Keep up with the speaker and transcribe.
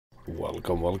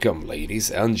Welcome, ladies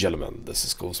and gentlemen. This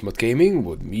is Ghostmut Gaming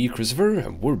with me, Christopher,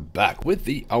 and we're back with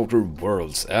the Outer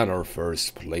Worlds and our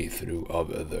first playthrough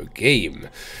of the game.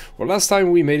 Well, last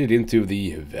time we made it into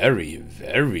the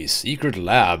very secret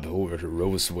lab over at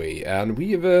Roseway, and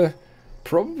we've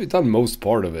probably done most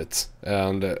part of it,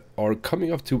 and are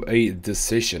coming up to a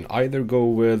decision. Either go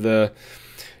with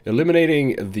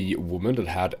eliminating the woman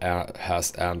that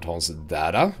has Anton's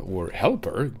data, or help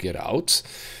her get out,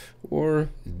 or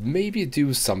maybe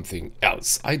do something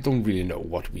else. I don't really know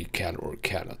what we can or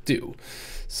cannot do.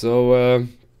 So,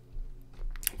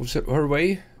 what's her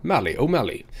way? Mally,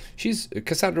 O'Malley.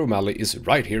 Cassandra O'Malley is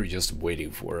right here just waiting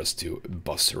for us to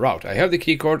bust her out. I have the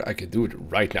keycard, I can do it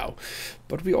right now.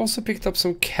 But we also picked up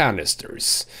some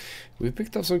canisters. We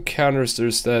picked up some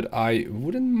canisters that I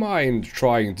wouldn't mind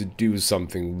trying to do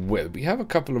something with. We have a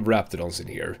couple of Raptidons in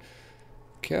here.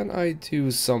 Can I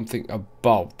do something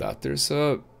about that? There's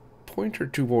a pointer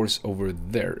towards over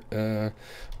there.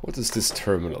 What does this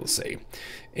terminal say?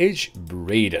 H.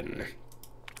 Braden.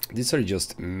 These are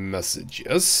just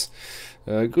messages.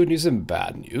 Good news and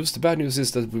bad news. The bad news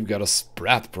is that we've got a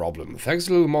sprat problem. Thanks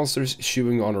to little monsters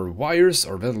chewing on our wires,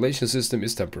 our ventilation system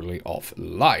is temporarily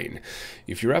offline.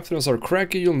 If your Raptidons are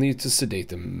cranky, you'll need to sedate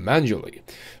them manually.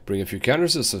 Bring a few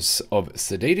canisters of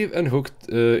sedative and hook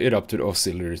it up to the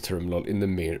auxiliary terminal in the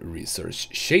main research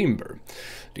chamber.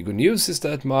 The good news is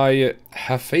that my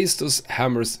Hephaestus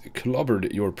hammers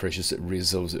clobbered your precious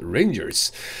Rizzo's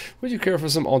Rangers. Would you care for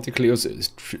some Auntie Cleo's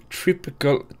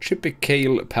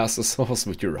tripicale pasta sauce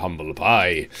with your humble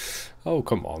pie? Oh,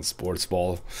 come on, sports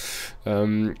ball.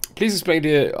 Please explain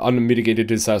the unmitigated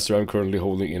disaster I'm currently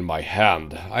holding in my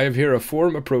hand. I have here a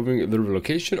form approving the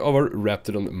relocation of our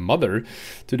Raptidon mother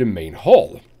to the main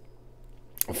hall.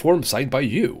 A form signed by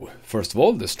you. First of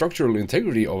all, the structural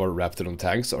integrity of our Raptidon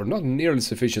tanks are not nearly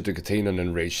sufficient to contain an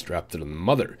enraged Raptidon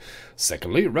mother.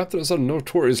 Secondly, Raptidons are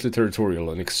notoriously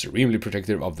territorial and extremely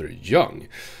protective of their young.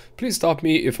 Please stop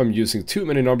me if I'm using too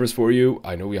many numbers for you.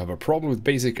 I know we have a problem with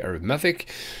basic arithmetic,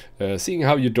 seeing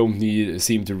how you don't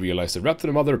seem to realize that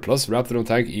Raptidon mother plus Raptidon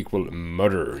tank equal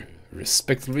murder.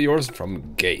 Respectively yours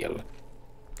from Gale.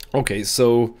 Okay,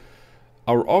 so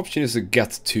our option is to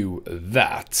get to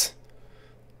that.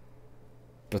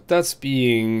 But that's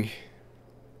being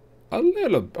a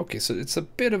little... Okay, so it's a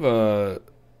bit of a...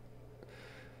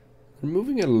 We're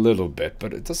moving a little bit,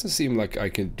 but it doesn't seem like I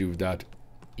can do that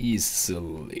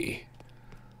easily.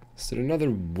 Is there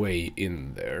another way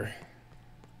in there?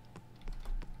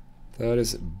 That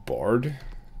is barred.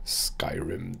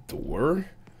 Skyrim door.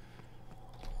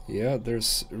 Yeah,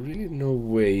 there's really no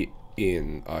way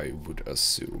in, I would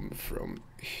assume, from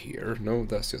here. No,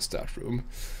 that's just that room.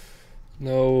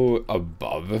 No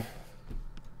above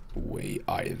way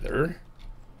either.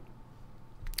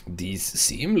 These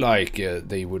seem like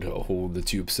they would hold the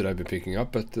tubes that I've been picking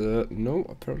up, but no,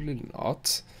 apparently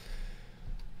not.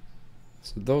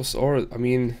 So those are, I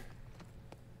mean,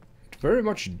 it very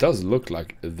much does look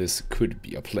like this could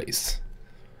be a place.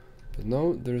 But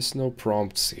no, there's no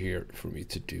prompts here for me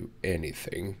to do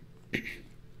anything.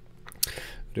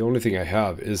 The only thing I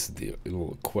have is the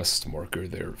little quest marker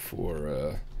there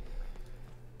for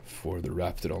the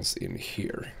Raptidons in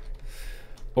here.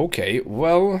 Okay,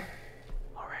 well...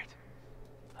 Alright,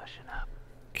 listen up.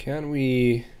 Can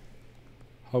we...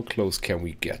 How close can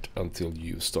we get until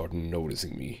you start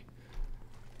noticing me?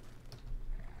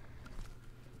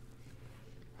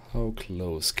 How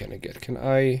close can I get? Can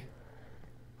I...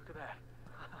 Look at that.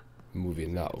 Move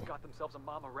in now? Got themselves a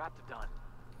mama Raptidon.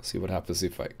 See what happens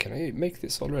if I... Can I make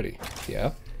this already?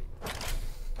 Yeah.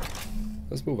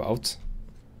 Let's move out.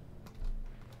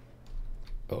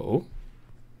 Oh.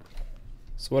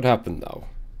 So what happened now?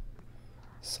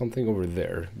 Something over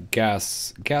there.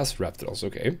 Gas Raptidons,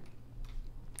 okay.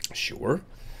 Sure.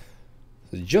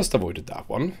 So just avoided that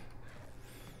one.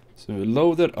 So we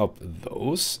loaded up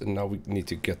those, and now we need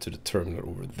to get to the terminal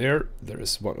over there. There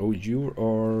is one. Oh, you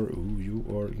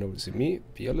are noticing me.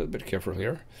 Be a little bit careful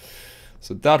here.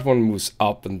 So that one moves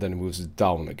up and then it moves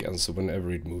down again. So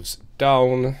whenever it moves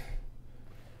down,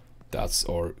 that's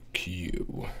our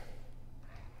cue.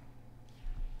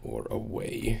 Or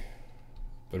away.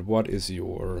 But what is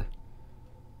your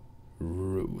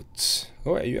route?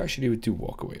 Oh, you actually do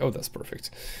walk away. Oh, that's perfect.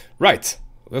 Right,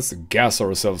 let's gas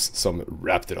ourselves some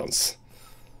Raptidons.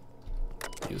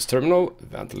 Use terminal,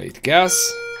 ventilate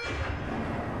gas.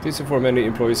 Please inform any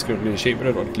employees currently in shape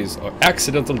that at least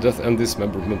accidental death and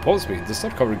dismemberment policy does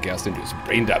not cover gas-induced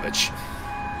brain damage.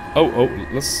 Oh,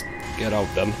 let's get out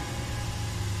then.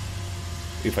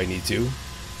 If I need to.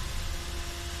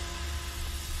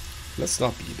 Let's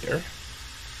not be there.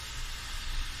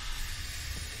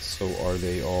 So are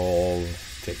they all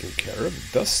taken care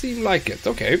of? Does seem like it.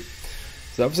 Okay.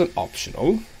 So that was an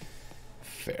optional.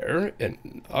 Fair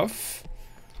enough.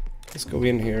 Let's go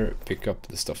in here, pick up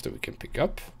the stuff that we can pick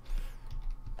up.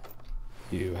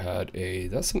 You had a...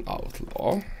 That's an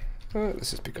outlaw. Let's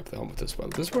just pick up the helmet as well.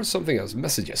 This was something else.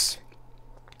 Messages.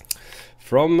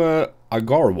 From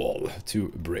Agarwal to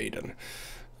Braden.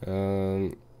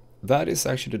 That is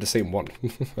actually the same one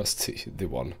as the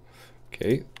one.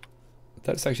 Okay.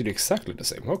 That's actually exactly the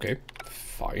same. Okay.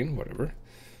 Fine, whatever.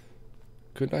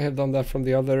 Couldn't I have done that from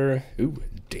the other? Ooh,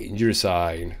 danger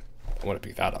sign. I want to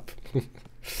pick that up.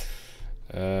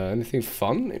 Anything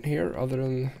fun in here other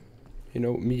than, you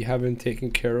know, me having taken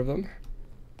care of them?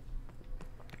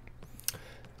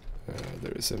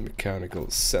 There is a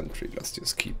mechanical sentry. Let's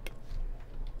just keep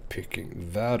picking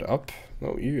that up.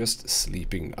 No, you're just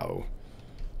sleeping now.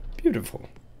 Beautiful.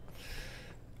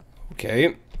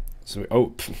 Okay. So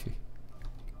oh,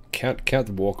 can't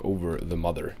walk over the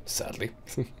mother, sadly.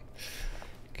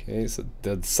 Okay, so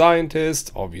dead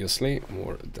scientist, obviously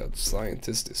more dead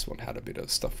scientists. This one had a bit of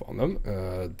stuff on them.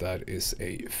 That is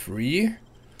a free.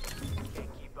 Can't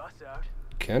keep us out.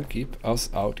 Can't keep us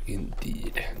out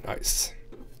indeed. Nice.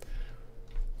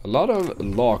 A lot of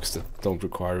locks that don't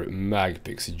require mag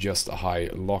picks, just a high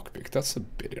lock pick. That's a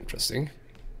bit interesting.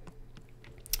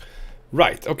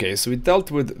 Right, okay, so we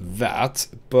dealt with that,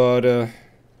 but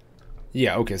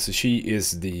yeah, okay, so she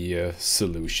is the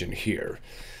solution here.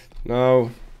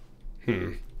 Now,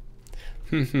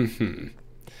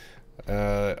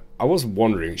 I was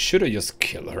wondering, should I just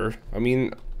kill her? I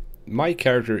mean, my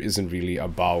character isn't really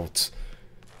about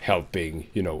helping,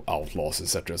 you know, outlaws,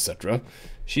 etc, etc.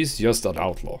 She's just an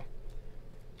outlaw.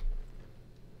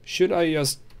 Should I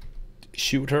just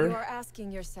shoot her? You are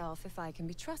asking yourself if I can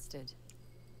be trusted.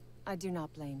 I do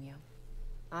not blame you.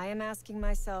 I am asking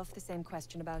myself the same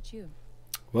question about you.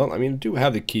 Well, I mean, I do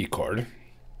have the key card.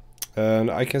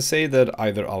 And I can say that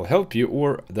either I'll help you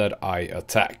or that I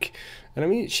attack. And I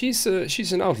mean, she's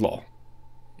an outlaw.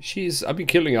 I've been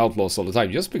killing outlaws all the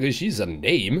time. Just because she's a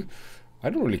name,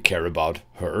 I don't really care about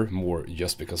her more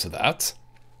just because of that.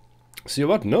 So you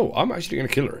know what? No, I'm actually gonna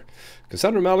kill her.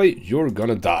 Cassandra Malley, you're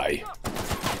gonna die. I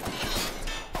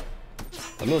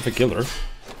don't know if I kill her.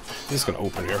 I'm just gonna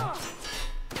open here.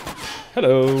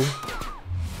 Hello.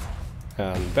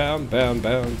 And bam, bam,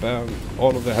 bam, bam.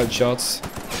 All of the headshots.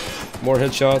 More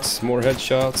headshots, more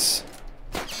headshots.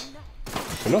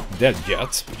 You're not dead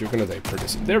yet, but you're gonna die pretty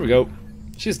soon. There we go.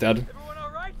 She's dead. Everyone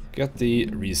all right? Get the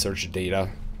research data.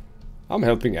 I'm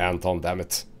helping Anton, damn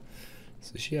it.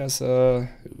 So she has a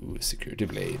security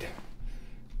blade.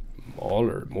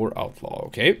 Mauler, more outlaw,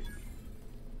 okay.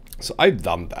 So I've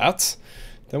done that.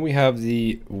 Then we have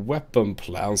the weapon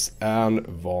plans and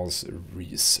advanced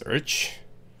research.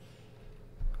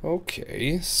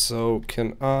 Okay, so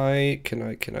can I,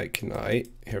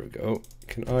 here we go.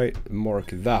 Can I mark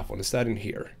that one? Is that in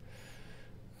here?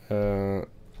 Schematics,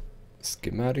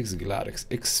 Gladics,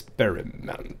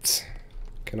 experiment.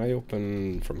 Can I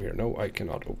open from here? No, I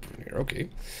cannot open from here. Okay.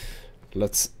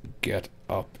 Let's get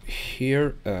up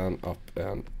here and up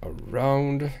and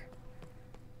around.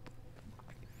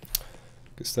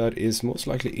 Because that is most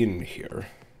likely in here.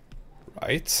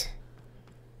 Right?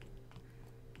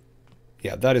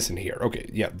 Yeah, that is in here. Okay,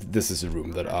 yeah, this is a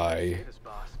room that I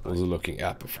was looking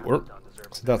at before.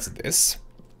 So that's this.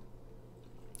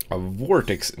 A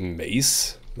vortex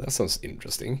maze. That sounds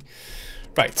interesting.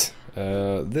 Right.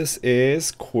 This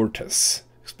is Cortez.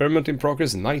 Experiment in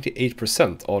progress,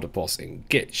 98% autopause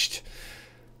engaged.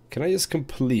 Can I just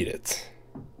complete it?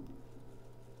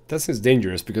 That seems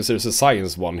dangerous because there's a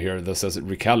science one here that says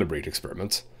recalibrate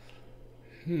experiment.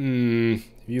 View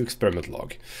experiment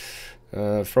log.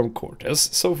 From Cortez.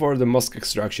 So far the musk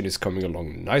extraction is coming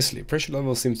along nicely. Pressure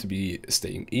level seems to be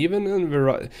staying even and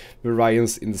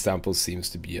variance in the sample seems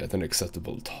to be at an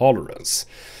acceptable tolerance.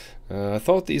 I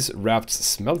thought these wraps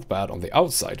smelled bad on the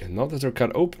outside. Now that they're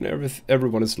cut open,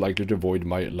 everyone is likely to avoid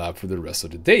my lab for the rest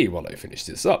of the day while I finish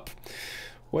this up.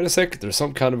 Wait a sec, there's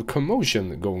some kind of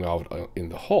commotion going out in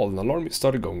the hall. An alarm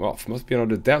started going off. Must be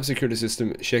another damn security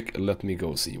system check. Let me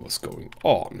go see what's going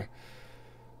on.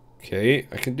 Okay,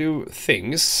 I can do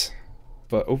things,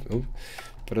 but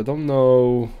but I don't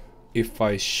know if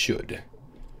I should.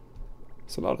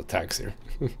 There's a lot of tags here.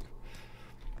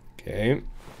 Okay,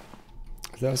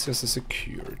 that's just a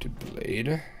security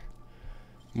blade.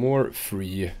 More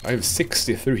free. I have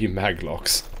 63 mag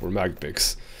locks or mag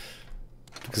picks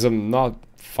because I'm not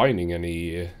finding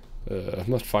any. I'm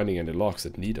not finding any locks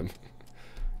that need them.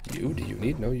 Do you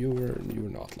need? No, you were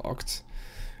not locked.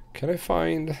 Can I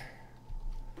find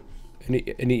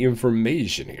any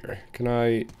information here? Can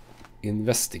I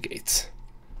investigate.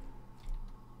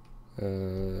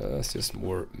 That's just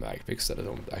more mag picks that I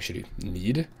don't actually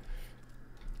need.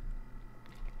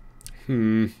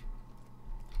 That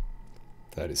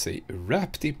is a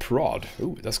Rapti Prod.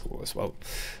 Ooh, that's cool as well.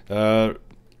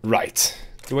 Right.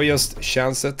 Do I just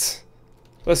chance it?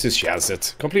 Let's just chance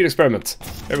it. Complete experiment.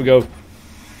 Here we go.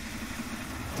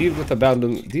 Deal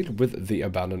with the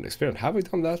abandoned experiment. Have I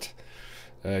done that?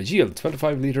 Yield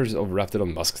 25 liters of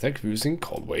Raptidon Musk. Thank you for using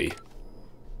Colway.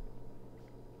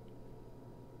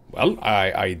 Well,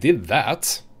 I did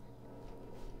that.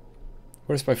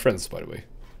 Where's my friends, by the way?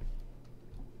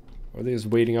 Are they just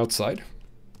waiting outside?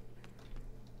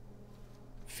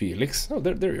 Felix. Oh,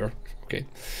 there you are. Okay.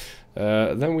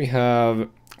 Then we have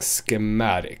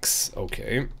schematics.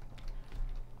 Okay.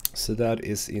 So that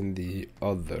is in the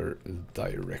other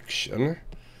direction.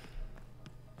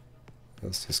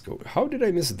 Let's just go. How did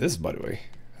I miss this, by the way?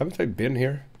 Haven't I been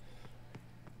here?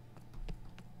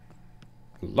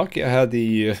 Lucky I had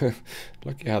the...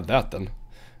 lucky I had that then.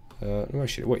 No,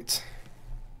 actually, wait.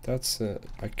 That's...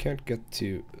 I can't get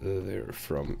to there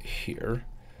from here.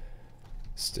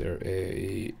 Is there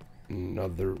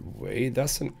another way?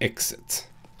 That's an exit.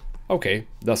 Okay,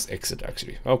 that's exit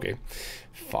actually. Okay,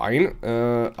 fine.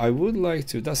 I would like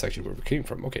to... That's actually where we came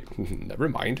from. Okay, never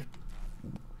mind.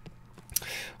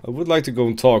 I would like to go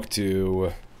and talk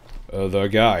to the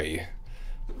guy.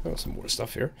 Oh, some more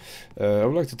stuff here. I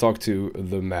would like to talk to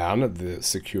the man, the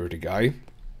security guy.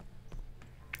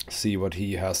 See what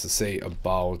he has to say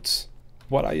about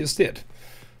what I just did.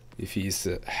 If he's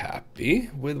happy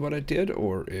with what I did,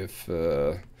 or if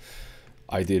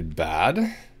I did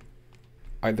bad.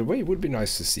 Either way, it would be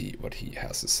nice to see what he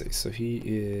has to say. So he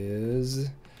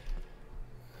is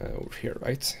over here,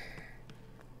 right?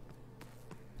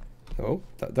 No,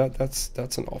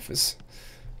 that's an office.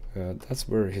 That's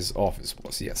where his office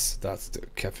was. Yes, that's the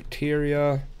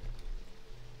cafeteria.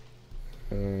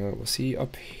 Was he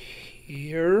up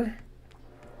here?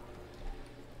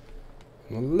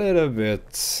 A little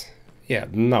bit. Yeah,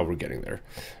 now we're getting there.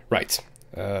 Right.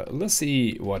 Let's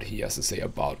see what he has to say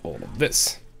about all of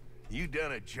this. You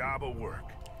done a job of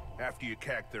work. After you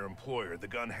cacked their employer, the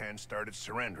gun hands started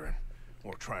surrendering,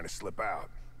 or trying to slip out.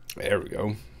 There we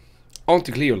go.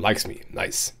 Auntie Cleo likes me.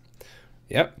 Nice.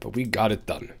 Yep, but we got it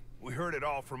done. We heard it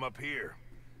all from up here.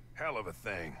 Hell of a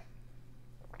thing.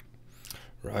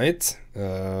 Right.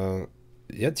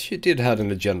 Yet she did have an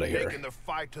agenda here. Taking the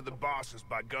fight to the bosses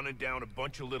by gunning down a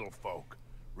bunch of little folk.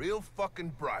 Real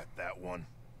fucking bright, that one.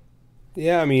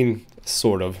 Yeah, I mean,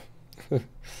 sort of.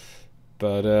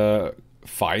 But,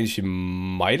 fine, she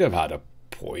might have had a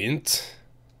point.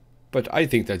 But I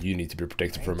think that you need to be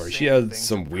protected from her. She had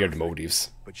some weird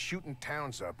motives. But shooting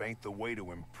towns up ain't the way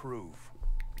to improve.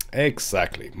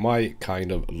 Exactly. My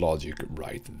kind of logic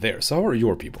right there. So how are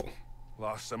your people?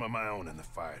 Lost some of my own in the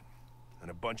fight. And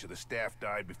a bunch of the staff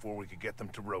died before we could get them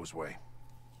to Roseway.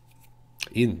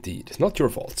 Indeed. Not your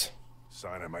fault.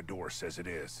 Sign on my door says it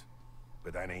is.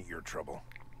 But that ain't your trouble.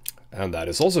 And that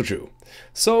is also true.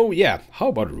 So, yeah, how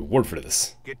about a reward for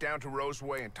this? Get down to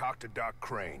Roseway and talk to Doc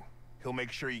Crane. He'll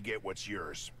make sure you get what's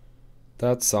yours.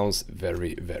 That sounds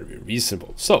very, very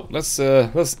reasonable. So, let's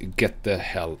get the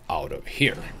hell out of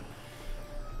here.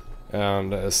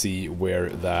 And see where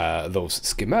those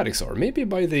schematics are. Maybe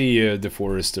by the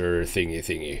Forester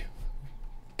thingy.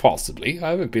 Possibly.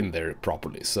 I haven't been there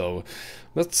properly. So,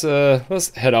 let's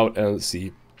head out and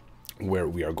see where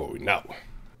we are going now.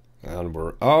 And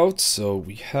we're out, so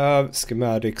we have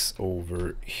schematics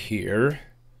over here.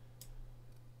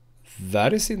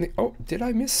 That is in the... Oh, did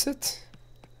I miss it?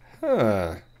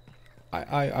 Huh.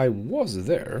 I was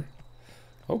there.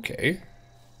 Okay.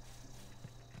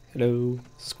 Hello.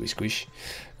 Squish, squish.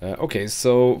 Okay,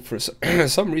 so for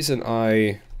some reason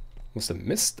I must have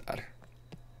missed that.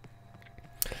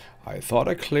 I thought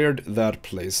I cleared that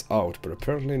place out, but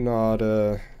apparently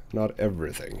not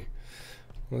everything.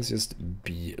 Let's just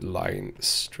beeline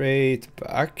straight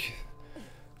back.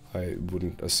 I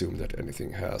wouldn't assume that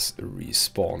anything has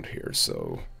respawned here,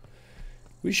 so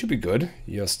we should be good.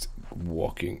 Just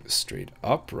walking straight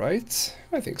up, right?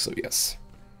 I think so, yes.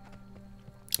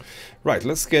 Right,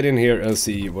 let's get in here and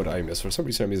see what I missed. For some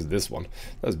reason I missed this one.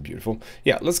 That's beautiful.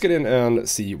 Yeah, let's get in and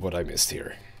see what I missed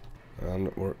here.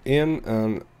 And we're in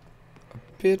and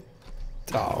a bit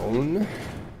down.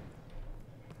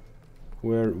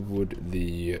 Where would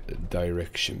the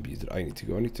direction be that I need to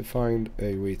go? I need to find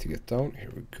a way to get down.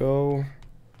 Here we go.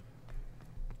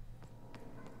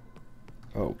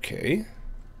 Okay.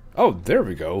 Oh, there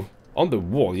we go. On the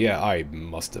wall, yeah, I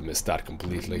must have missed that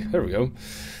completely. There we go.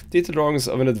 Detailed drawings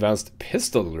of an advanced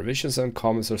pistol. Revisions and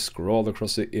comments are scrawled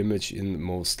across the image in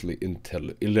mostly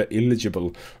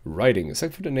illegible writing,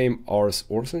 except for the name Ars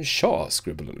Orson Shaw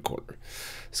scribbled in the corner.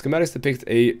 Schematics depict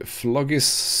a Flogis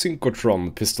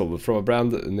synchrotron pistol from a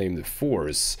brand named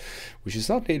Force, which is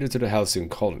not native to the Halcyon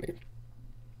colony.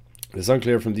 It is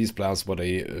unclear from these plans what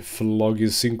a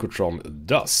Flogis synchrotron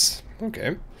does.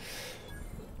 Okay.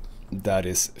 That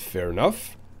is fair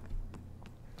enough.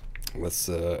 Let's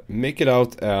make it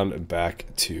out and back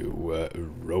to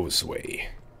Roseway.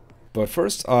 But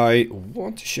first I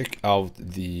want to check out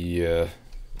the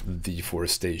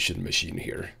deforestation machine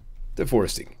here.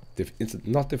 Deforesting.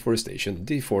 Not deforestation,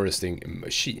 deforesting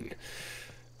machine.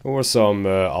 Or some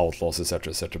outlaws,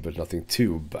 etc, etc, but nothing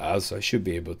too bad, so I should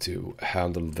be able to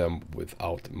handle them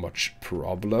without much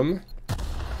problem.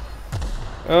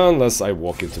 Unless I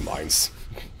walk into mines.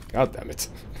 God damn it.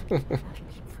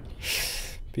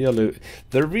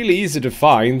 They're really easy to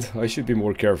find. I should be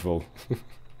more careful.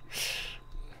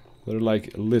 They're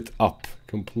like lit up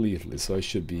completely, so I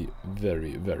should be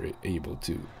very, very able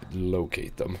to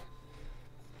locate them.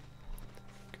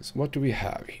 So what do we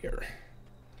have here?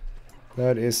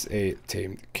 That is a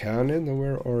tamed cannon. And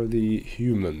where are the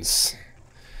humans?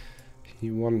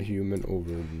 One human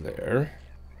over there.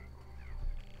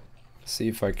 See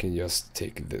if I can just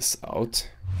take this out.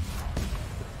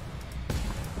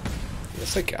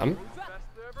 Yes, I can.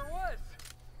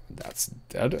 That's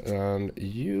dead, and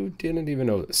you didn't even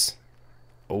notice.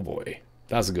 Oh boy,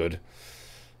 that's good.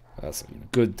 That's some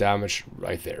good damage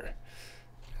right there.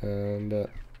 And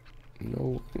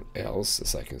no one else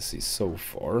as I can see so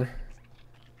far.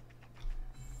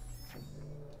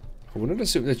 I wouldn't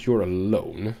assume that you're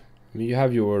alone. I mean, you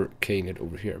have your Canid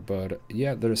over here, but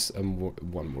yeah, there's one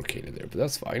more Canid there, but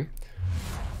that's fine.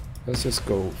 Let's just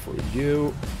go for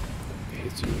you.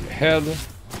 Hit you in the head.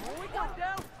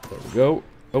 There we go.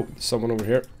 Oh, someone over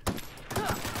here.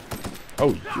 Oh,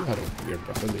 you had a weird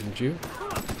weapon, didn't you?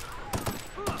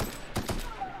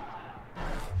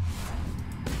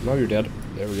 Now you're dead.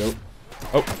 There we go.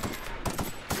 Oh.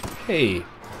 Hey.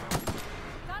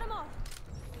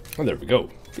 Oh, there we go.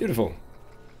 Beautiful.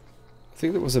 I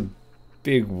think there was a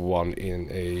big one in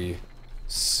a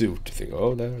suit thing.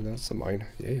 Oh, that's a mine.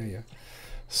 Yeah.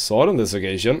 Saw it on this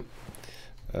occasion.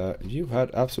 You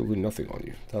had absolutely nothing on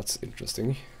you. That's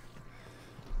interesting.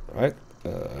 Right.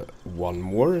 One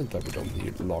more that we don't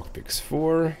need lockpicks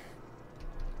for.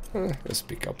 Let's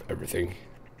pick up everything.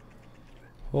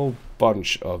 Whole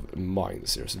bunch of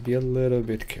mines here, so be a little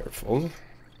bit careful.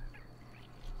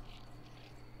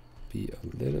 Be a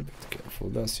little bit careful.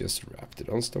 That's just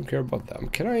Raptidons. Don't care about them.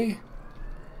 Can I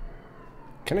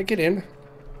get in? I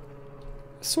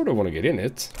sort of want to get in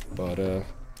it, but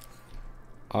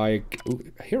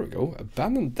here we go.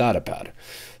 Abandoned datapad.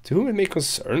 To whom it may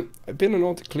concern, I've been an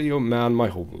Anti-Cleo man my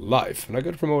whole life. When I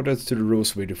got promoted to the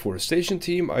Roseway deforestation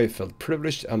team, I felt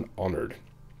privileged and honored.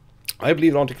 I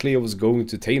believe Anti-Cleo was going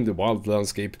to tame the wild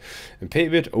landscape and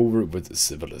pave it over with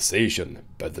civilization.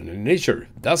 Better than nature.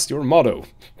 That's your motto.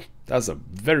 That's a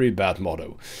very bad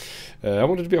motto. I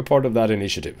wanted to be a part of that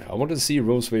initiative. I wanted to see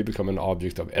Roseway become an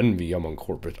object of envy among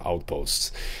corporate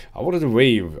outposts. I wanted to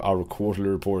wave our quarterly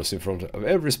reports in front of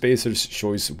every Spacer's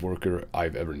Choice worker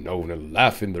I've ever known and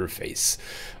laugh in their face.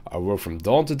 I work from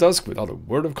dawn to dusk without a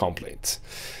word of complaint.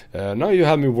 Now you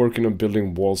have me working on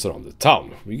building walls around the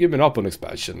town. We've given up on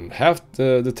expansion. Half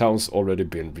the town's already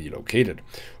been relocated.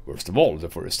 Worst of all, the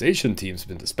deforestation team's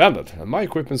been disbanded, and my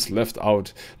equipment's left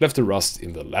to rust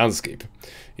in the landscape.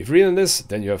 If reading this,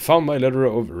 then you have found my letter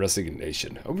of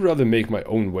resignation. I would rather make my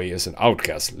own way as an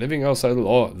outcast, living outside the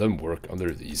law, than work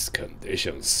under these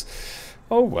conditions.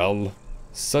 Oh well,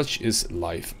 such is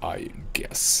life, I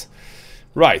guess.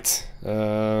 Right.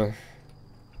 Was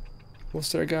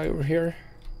there a guy over here?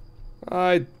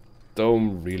 I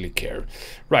don't really care.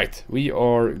 Right, we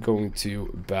are going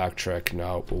to backtrack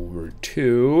now over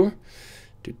to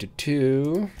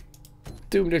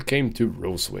Doom that came to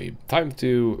Roseway. Time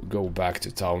to go back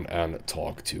to town and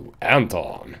talk to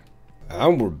Anton.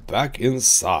 And we're back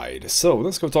inside. So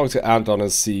let's go talk to Anton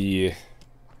and see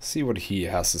what he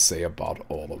has to say about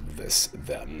all of this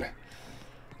then.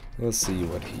 Let's see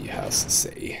what he has to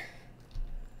say.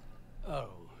 Oh,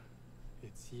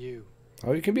 it's you.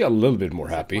 Oh, you can be a little bit more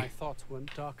happy. My thoughts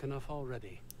weren't dark enough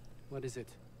already. What is it?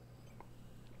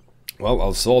 Well,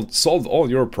 I'll solve all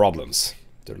your problems.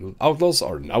 The outlaws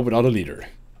are now without a leader.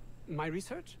 My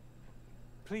research?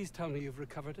 Please tell me you've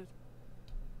recovered it.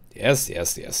 Yes.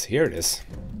 Here it is.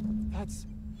 That's...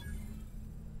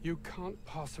 You can't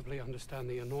possibly understand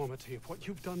the enormity of what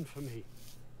you've done for me.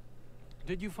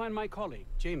 Did you find my colleague,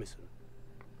 Jameson?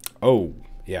 Oh,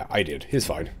 yeah, I did. He's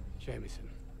fine. Jameson.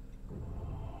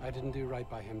 I didn't do right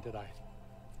by him, did I?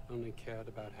 Only cared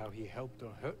about how he helped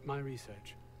or hurt my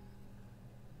research.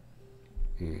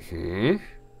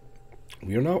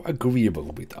 We are now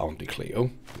agreeable with Auntie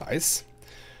Cleo. Nice.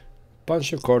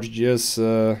 Bunch of cartridges,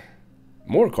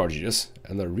 more cartridges,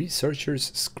 and a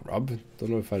researcher's scrub. Don't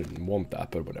know if I want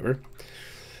that, but whatever.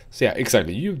 So yeah,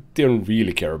 exactly. You didn't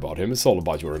really care about him. It's all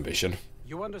about your ambition.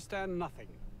 You understand nothing.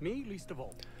 Me, least of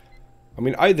all. I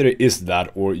mean, either it is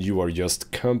that or you are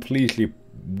just completely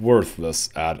worthless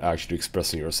at actually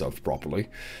expressing yourself properly.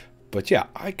 But yeah,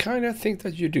 I kind of think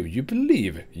that you do. You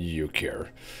believe you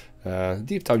care.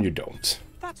 Deep down you don't.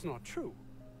 That's not true.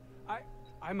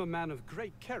 I'm a man of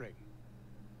great caring.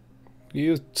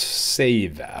 You say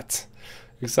that.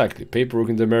 Exactly. Paperwork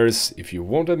and demerits. If you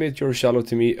won't admit you're shallow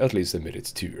to me, at least admit it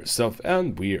to yourself,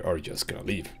 and we are just gonna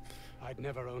leave. I'd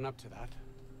never own up to that.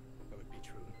 That would be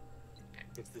true.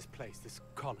 It's this place, this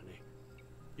colony.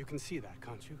 You can see that,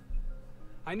 can't you?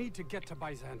 I need to get to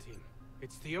Byzantium.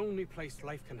 It's the only place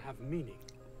life can have meaning.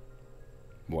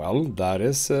 Well, that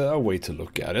is a way to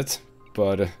look at it.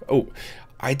 But, oh,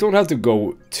 I don't have to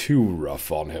go too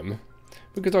rough on him.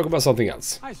 We can talk about something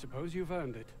else. I suppose you've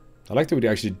earned it. I like that we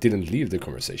actually didn't leave the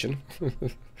conversation.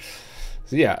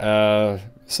 So yeah,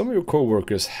 some of your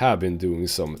co-workers have been doing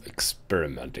some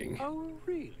experimenting. Oh,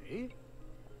 really?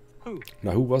 Who?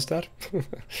 Now, who was that?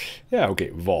 Yeah, okay,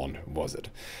 Vaughn was it.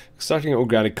 Extracting an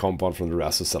organic compound from the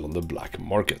rest to sell on the black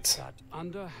market. That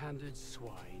underhanded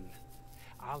swine.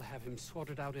 I'll have him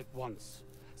sorted out at once.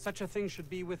 Such a thing should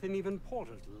be within even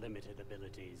Porter's limited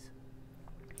abilities.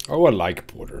 Oh, I like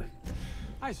Porter.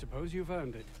 I suppose you've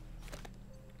earned it.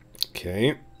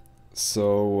 Okay,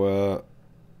 so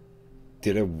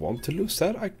did I want to lose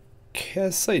that? I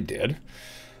guess I did.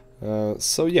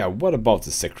 So yeah, what about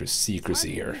the secrecy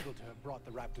here? Illegal to have brought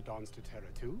the Raptidons to Terra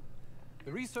 2.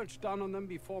 The research done on them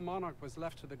before Monarch was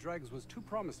left to the dregs was too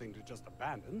promising to just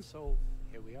abandon, so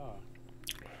here we are.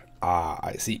 Ah,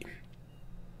 I see.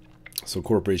 So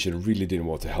Corporation really didn't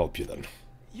want to help you then.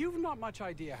 You've not much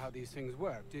idea how these things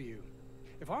work, do you?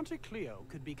 If Auntie Cleo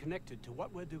could be connected to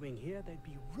what we're doing here, they'd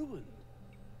be ruined.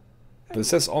 But it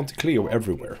says Auntie Cleo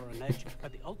everywhere. For an edge,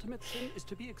 but the ultimate sin is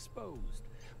to be exposed.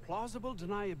 Plausible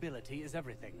deniability is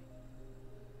everything.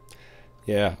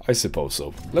 Yeah, I suppose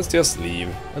so. Let's just leave,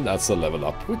 and that's a level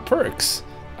up with perks.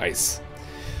 Nice.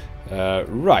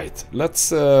 Right,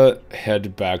 let's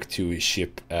head back to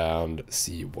ship and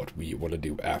see what we want to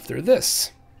do after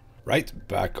this. Right,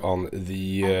 back on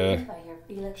the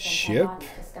ship.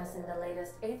 Discussing the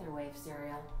latest Aetherwave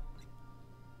serial.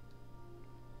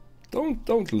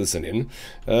 Don't listen in.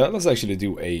 Let's actually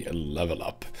do a level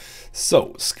up.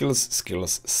 So, skills.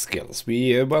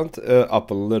 We went up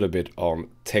a little bit on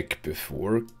tech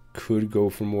before. Could go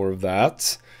for more of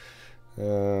that.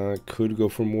 Could go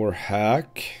for more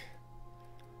hack.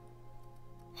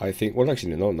 I think, well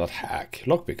actually no, not hack.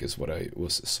 Lockpick is what I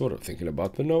was sort of thinking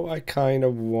about. But no, I kind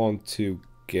of want to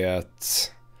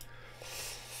get...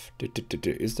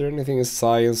 Is there anything in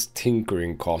science?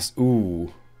 Tinkering cost.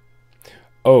 Ooh.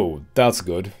 Oh, that's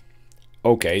good.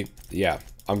 Okay, yeah,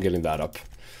 I'm getting that up.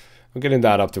 I'm getting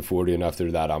that up to 40, and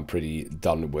after that I'm pretty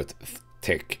done with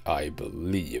tech, I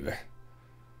believe.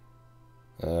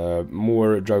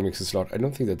 More drug mixing slot. I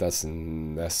don't think that that's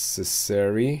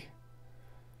necessary.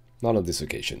 Not on this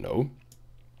occasion, no.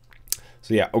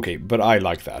 So yeah, okay, but I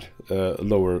like that.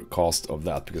 Lower cost of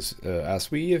that, because as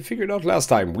we figured out last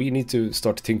time, we need to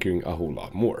start tinkering a whole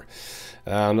lot more.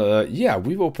 And yeah,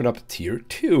 we've opened up tier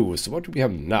 2. So what do we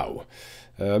have now?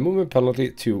 Movement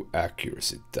penalty to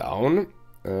accuracy down.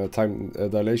 Time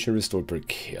dilation restored per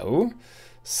kill.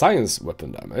 Science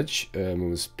weapon damage.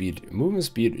 Movement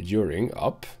speed during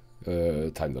up.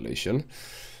 Time dilation.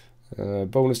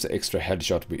 Bonus to extra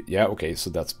headshot. Yeah, okay, so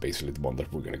that's basically the one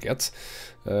that we're gonna get.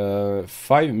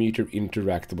 5 meter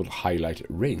interactable highlight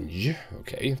range.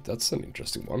 Okay, that's an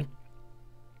interesting one.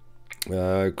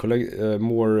 Collect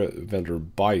more vendor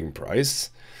buying price.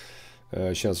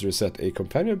 Chance to reset a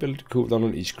companion ability cooldown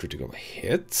on each critical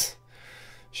hit.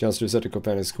 Chance to reset a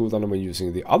companion's cooldown when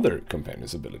using the other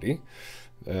companion's ability.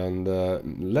 And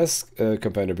less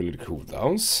companion ability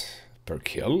cooldowns per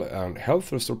kill. And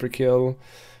health restore per kill.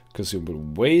 Consumable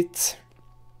weight.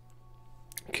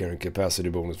 Carrying capacity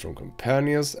bonus from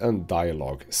companions. And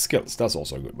dialogue skills. That's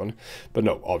also a good one. But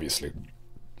no, obviously.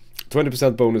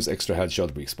 20% bonus extra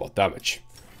headshot weak spot damage.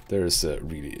 There's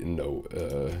really no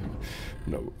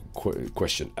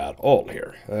question at all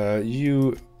here.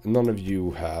 None of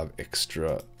you have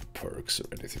extra perks or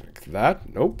anything like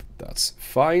that. Nope, that's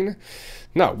fine.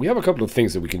 Now, we have a couple of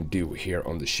things that we can do here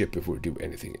on the ship before we do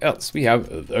anything else. We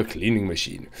have the cleaning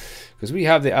machine, because we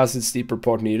have the acid steeper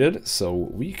part needed, so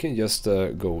we can just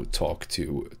go talk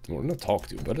to, well, not talk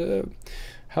to, but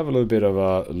have a little bit of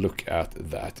a look at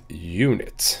that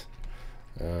unit.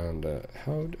 And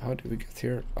how do we get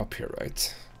here? Up here,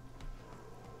 right?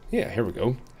 Yeah, here we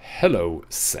go. Hello,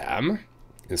 Sam.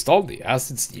 Install the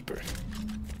acid steeper.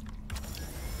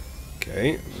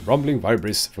 Okay, rumbling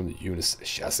vibrates from the unit's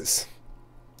chassis.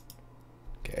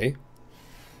 Okay.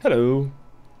 Hello.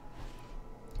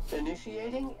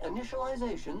 Initiating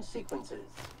initialization sequences.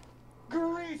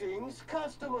 Greetings,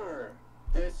 customer.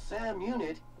 This SAM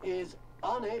unit is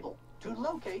unable to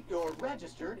locate your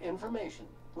registered information.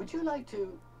 Would you like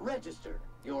to register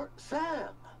your SAM?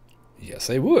 Yes,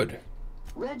 I would.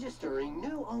 Registering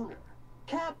new owner.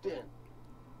 Captain.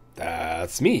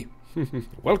 That's me.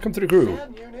 Welcome to the crew.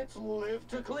 SAM units live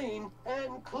to clean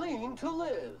and clean to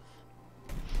live.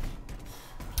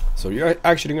 So you're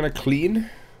actually gonna clean?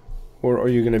 Or are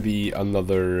you gonna be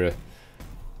another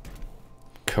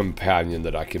companion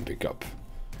that I can pick up?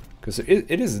 Because it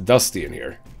is dusty in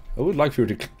here. I would like for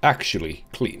you to actually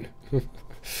clean.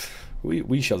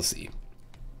 we shall see.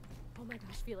 Oh my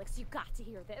gosh, Felix, you got to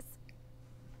hear this.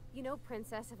 You know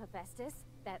Princess of Hephaestus?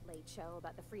 That late show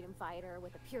about the freedom fighter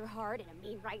with a pure heart and a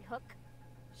mean right hook?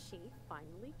 She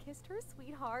finally kissed her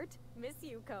sweetheart, Miss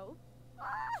Yuko.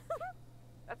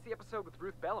 That's the episode with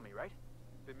Ruth Bellamy, right?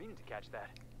 Been meaning to catch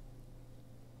that.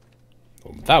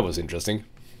 Oh, that was interesting.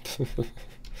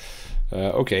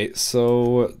 Okay,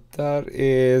 so that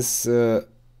is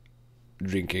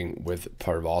drinking with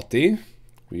Parvati.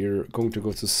 We're going to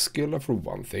go to Skilla for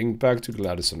one thing, back to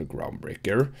Gladys on the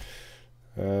Groundbreaker.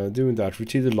 Doing that,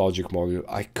 retrieve the logic module.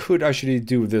 I could actually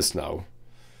do this now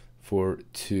for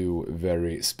two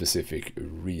very specific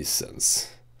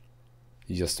reasons.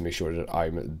 Just to make sure that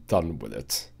I'm done with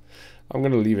it. I'm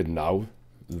gonna leave it now,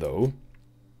 though.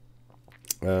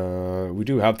 We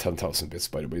do have 10,000 bits,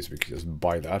 by the way, so we can just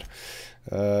buy that.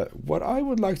 What I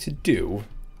would like to do,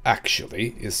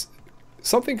 actually, is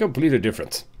something completely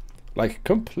different. Like,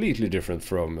 completely different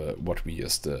from what we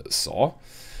just saw.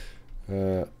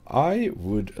 I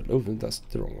would... Oh, that's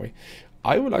the wrong way.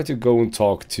 I would like to go and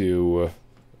talk to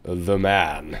the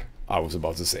man, I was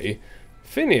about to say.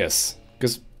 Phineas.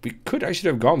 Because we could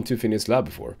actually have gone to Phineas' lab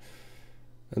before.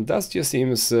 And that just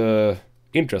seems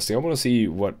interesting. I want to see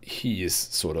what he is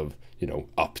sort of, you know,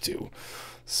 up to.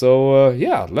 So,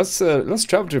 yeah, let's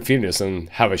travel to Phineas and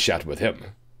have a chat with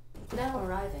him. Now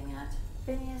arriving at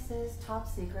Phineas's top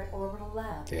secret orbital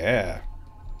lab. Yeah.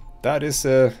 That is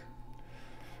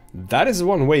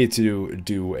one way to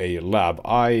do a lab.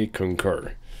 I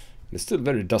concur. It's still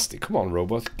very dusty. Come on,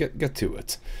 robot, get to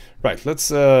it. Right, let's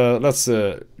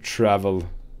travel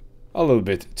a little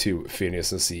bit to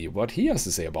Phineas and see what he has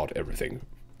to say about everything.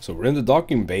 So we're in the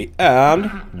docking bay, and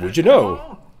would you know,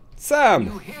 Hello? Sam.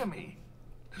 You hear me?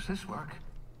 Does this work?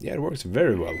 Yeah, it works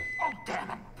very well. Oh, damn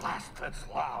it, blast, that's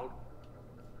loud.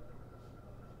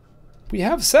 We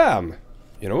have Sam.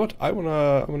 You know what? I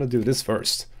wanna do this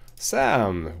first.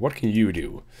 Sam, what can you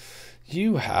do?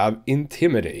 You have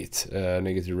Intimidate,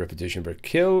 negative repetition per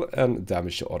kill, and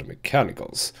damage to auto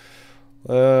mechanicals.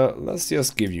 Let's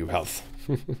just give you health.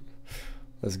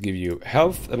 Let's give you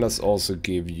health, and let's also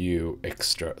give you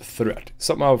extra threat.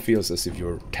 Somehow it feels as if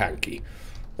you're tanky.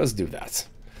 Let's do that.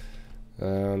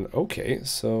 And okay,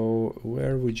 so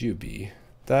where would you be?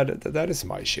 That is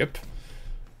my ship.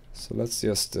 So let's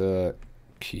just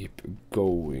keep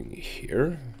going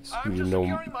here. So I'm just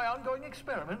securing my ongoing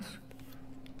experiments.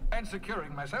 And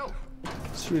securing myself.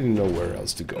 There's really nowhere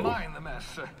else to go. Mind the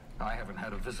mess. I haven't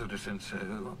had a visitor since...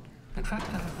 in fact,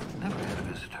 I've never had a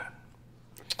visitor.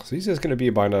 So he's just gonna be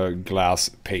behind a glass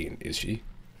pane, is she?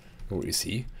 Or is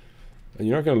he? And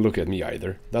you're not gonna look at me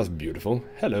either. That's beautiful.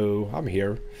 Hello, I'm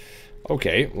here.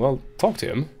 Okay, well, talk to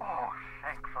him. Oh,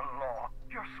 thank the law.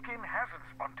 Your skin hasn't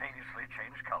spontaneously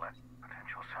changed color.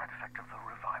 Potential side effect of the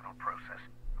revival process.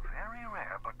 Very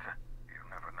rare, but you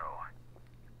never know.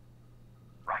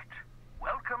 Right.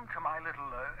 Welcome to my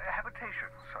little habitation,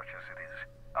 such as it is.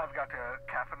 I've got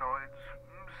caffeinoids,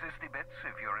 cysty bits,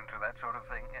 if you're into that sort of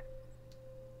thing.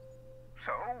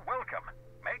 So, welcome.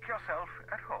 Make yourself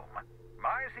at home.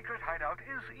 My secret hideout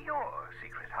is your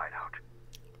secret hideout.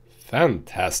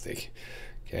 Fantastic.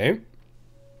 Okay.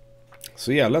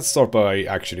 So yeah, let's start by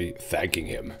actually thanking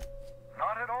him.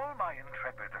 Not at all, my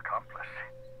intrepid accomplice.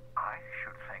 I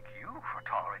should thank you for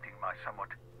tolerating my somewhat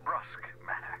brusque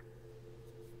manner.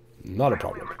 Not a I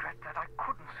problem. only regret that I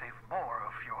couldn't save more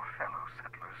of your fellow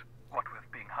settlers, what with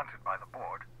being hunted by the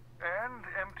board, and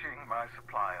emptying my dry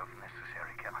supply of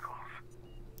necessary chemicals.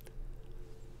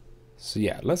 So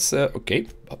yeah, let's okay,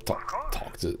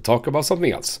 talk about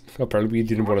something else. Apparently we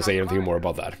didn't want to say anything more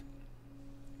about that.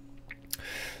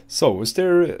 So, is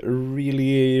there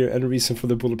really any reason for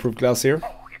the bulletproof glass here?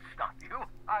 Oh, it's not you.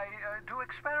 I do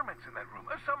experiments in that room.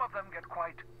 Some of them get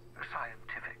quite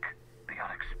scientific. The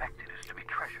unexpected is to be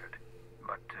treasured,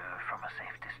 but from a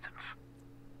safe distance.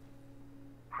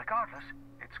 Regardless,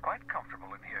 it's quite comfortable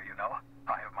in here, you know.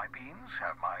 I have my beans,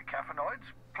 have my caffeinoids,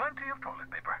 plenty of toilet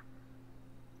paper.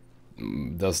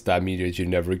 Does that mean that you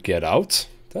never get out?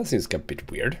 That seems a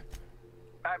bit weird.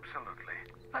 Absolutely.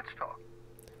 Let's talk.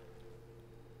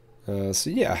 So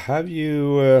yeah, have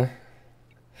you...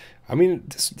 I mean,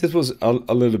 this was a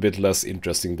little bit less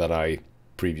interesting than I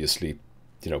previously,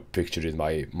 you know, pictured in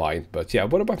my mind. But yeah,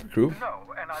 what about the crew?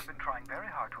 No, and I've been trying very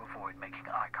hard to avoid making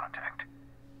eye contact.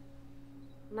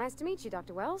 Nice to meet you,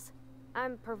 Dr. Wells.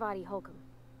 I'm Parvati Holcomb.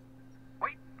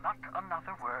 Wait, not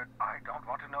another word. I don't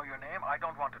want to know your name. I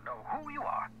don't want to know who you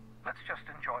are. Let's just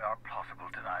enjoy our plausible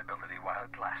deniability while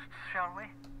it lasts, shall we?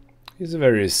 He's a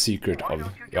very secret of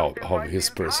his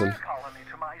person. Colony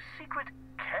to my secret,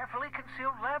 carefully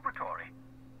concealed laboratory.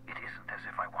 It isn't as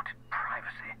if I wanted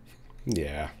privacy.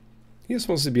 Yeah, he just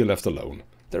wants to be left alone.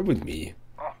 They're with me.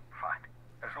 Oh, fine.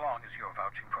 As long as you're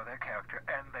vouching for their character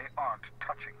and they aren't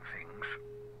touching things.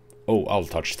 Oh, I'll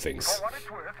touch things. For what it's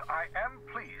worth, I am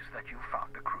pleased that you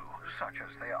found a crew, such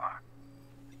as they are.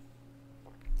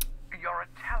 You're a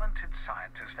talented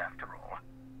scientist after all.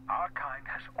 Our kind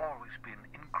has always been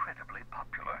incredibly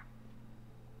popular.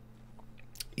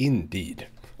 Indeed.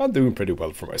 I'm doing pretty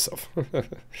well for myself.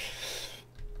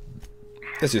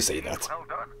 Let's just say that. Well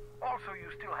done. Also, you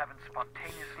still haven't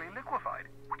spontaneously liquefied,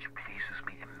 which pleases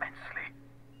me immensely.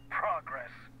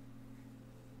 Progress.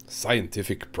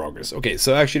 Scientific progress. Okay,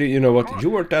 so actually, you know what? You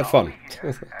weren't that fun.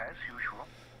 As usual.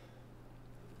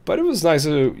 But it was nice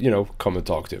to, you know, come and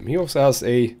talk to him. He also has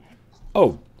a...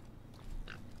 Oh.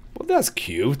 Well, that's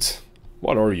cute.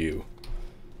 What are you?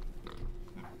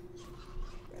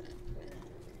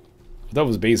 That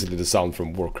was basically the sound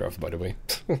from Warcraft, by the way.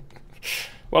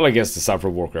 Well, I guess the sound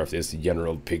from Warcraft is the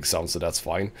general pig sound, so that's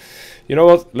fine. You know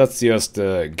what? Let's just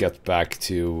get back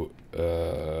to...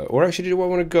 or actually, do I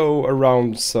want to go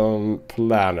around some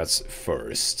planets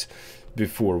first?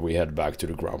 Before we head back to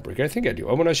the Groundbreaker? I think I do.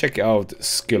 I want to check out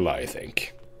Scylla, I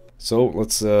think. So,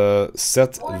 let's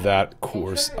set that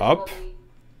course up.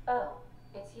 Oh,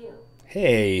 it's you.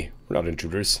 Hey, we're not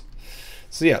intruders.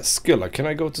 So yeah, Scylla. Can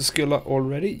I go to Scylla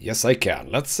already? Yes, I can.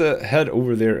 Let's head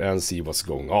over there and see what's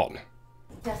going on.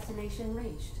 Destination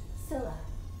reached. Scylla.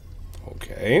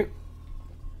 Okay.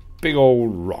 Big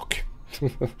old rock.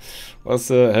 Let's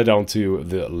head down to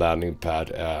the landing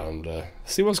pad and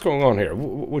see what's going on here.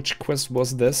 Which quest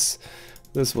was this?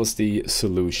 This was the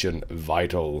Solution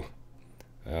Vital.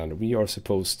 And we are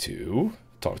supposed to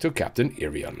talk to Captain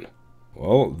Irian.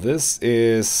 Well, this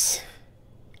is...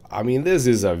 I mean, this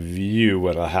is a view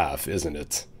and a half, isn't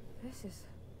it? This is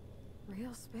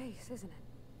real space, isn't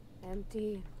it?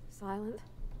 Empty, silent.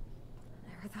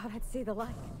 Never thought I'd see the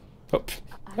light. Oh,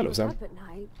 hello, Sam. Up at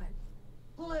night, but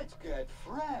Let's get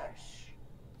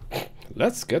fresh.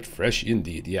 Let's get fresh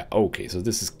indeed. Yeah, okay, so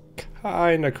this is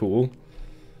kinda cool.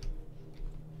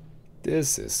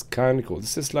 This is kinda cool.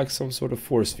 This is like some sort of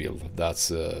force field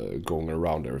that's going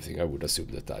around everything. I would assume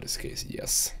that that is the case,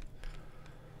 yes.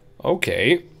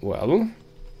 Okay, well.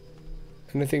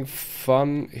 Anything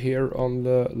fun here on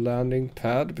the landing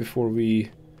pad before we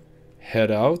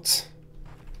head out?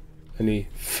 Any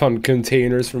fun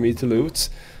containers for me to loot?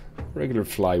 Regular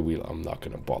flywheel, I'm not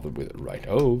gonna bother with it right.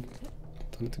 Oh,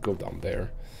 I need to go down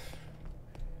there.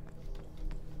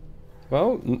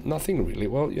 Well, nothing really.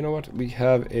 Well, you know what? We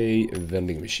have a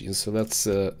vending machine, so let's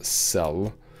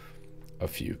sell a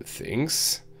few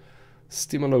things.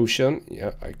 Stimulation,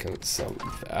 yeah, I can sell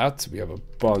that. We have a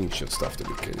bunch of stuff that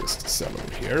we can just sell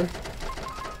over here.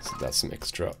 So that's some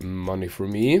extra money for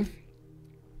me.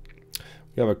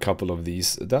 We have a couple of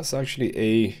these. That's actually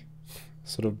a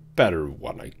sort of better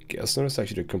one, I guess. No, it's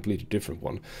actually a completely different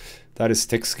one. That is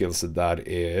tech skills. That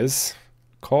is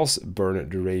cost burn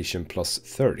duration plus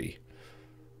 30.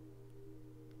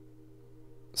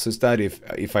 So is that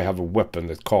if I have a weapon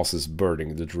that causes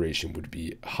burning, the duration would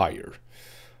be higher.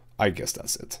 I guess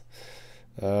that's it.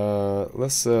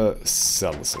 Let's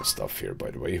sell some stuff here,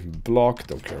 by the way. Block,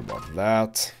 don't care about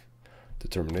that.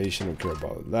 Determination, don't care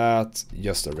about that.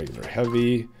 Just a regular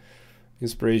heavy.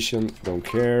 Inspiration, don't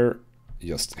care.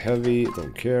 Just heavy,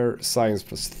 don't care. Science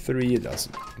plus 3, that's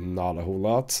not a whole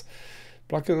lot.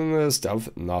 Block and stealth,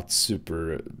 not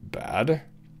super bad.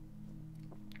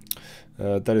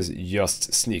 That is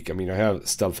just sneak. I mean, I have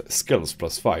stealth skills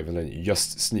 +5 and then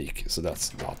just sneak, so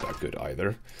that's not that good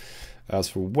either. As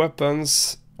for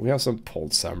weapons, we have some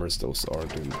pulse hammers. Those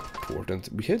aren't important.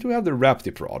 We do have the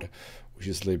Rapti Prod, which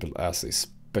is labeled as a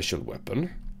special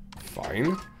weapon.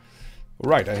 Fine.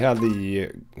 Alright, I had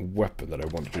the weapon that I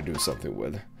wanted to do something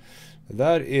with.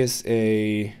 That is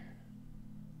a...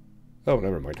 Oh,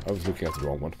 never mind. I was looking at the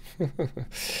wrong one.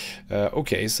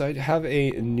 Okay, so I have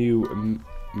a new...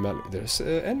 There's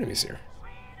enemies here.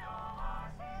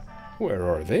 Where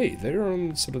are they? They're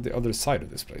on sort of the other side of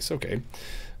this place. Okay.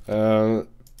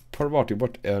 Parvati,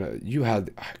 what you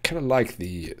had... I kind of like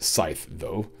the scythe,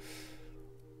 though.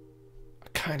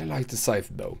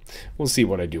 We'll see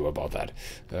what I do about that.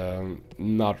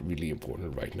 Not really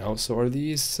important right now. So are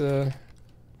these... so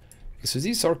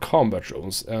these are combat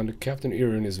drones, and Captain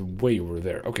Iron is way over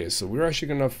there. Okay, so we're actually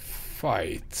gonna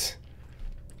fight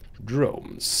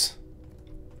drones.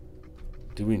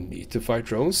 Do we need to fight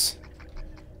drones?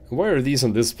 Why are these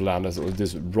on this planet or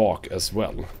this rock as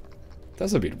well?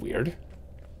 That's a bit weird.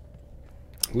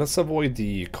 Let's avoid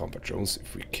the combat drones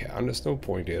if we can. There's no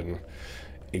point in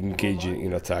engaging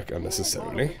in attack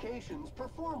unnecessarily. Modifications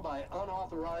performed by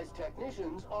unauthorized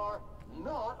technicians are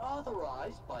not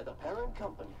authorized by the parent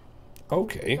company.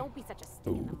 Okay. Don't be such a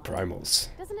Ooh, primals.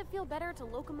 Doesn't it feel better to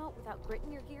locomote without grit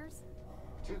in your gears?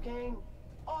 To gain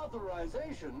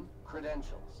authorization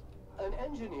credentials, an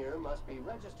engineer must be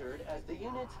registered as the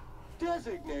unit's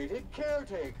designated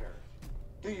caretaker.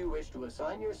 Do you wish to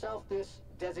assign yourself this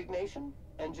designation,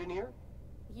 engineer?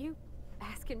 You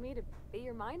asking me to be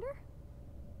your minder?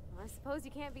 I suppose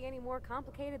you can't be any more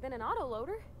complicated than an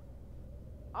autoloader.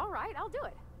 All right, I'll do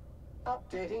it.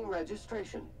 Updating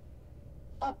registration.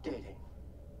 Updating.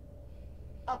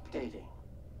 Updating.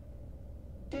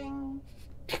 Ding.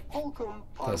 Holcomb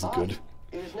That's Parvati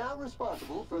good. is now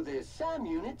responsible for the SAM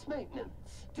unit's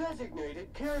maintenance.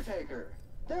 Designated caretaker.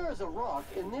 There is a rock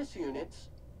in this unit's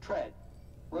tread.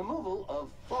 Removal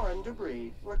of foreign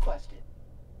debris requested.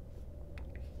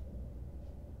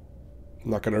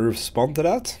 Not gonna respond to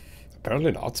that?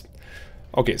 Apparently not.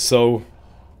 Okay, so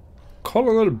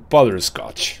Colonel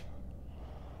Butterscotch,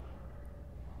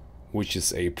 which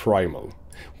is a primal.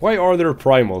 Why are there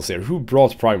primals here? Who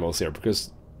brought primals here?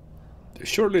 Because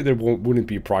surely there wouldn't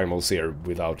be primals here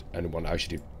without anyone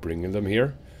actually bringing them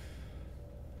here.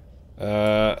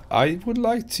 I would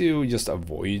like to just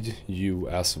avoid you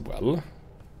as well.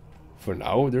 For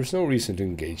now, there's no reason to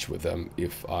engage with them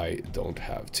if I don't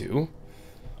have to.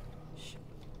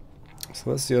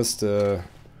 So let's just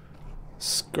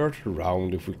skirt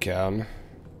around if we can.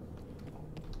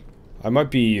 I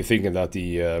might be thinking that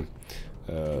the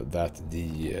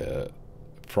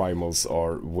primals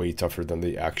are way tougher than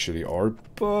they actually are,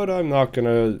 but I'm not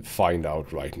gonna find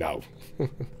out right now.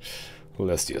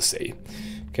 Let's just say.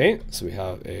 Okay, so we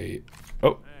have a...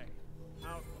 Oh!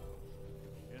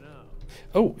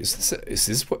 Oh, is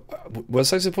this what...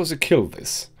 Was I supposed to kill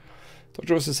this?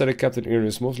 Dr. Rosa said that Captain Iron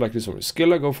is most likely somewhere.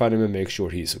 Skilla, go find him and make sure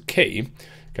he's okay.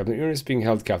 Captain Iron is being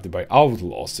held captive by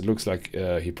outlaws. It looks like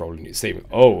he probably needs saving.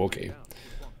 Oh, okay.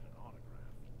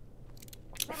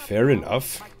 Fair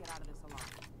enough.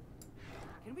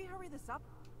 Can we hurry this up?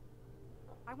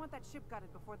 I want that ship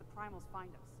gutted before the primals find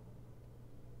us.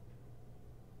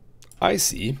 I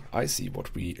see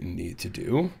what we need to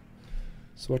do.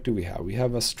 So what do we have? We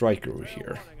have a striker over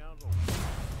here.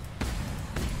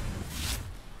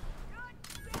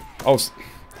 Oh,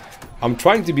 I'm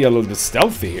trying to be a little bit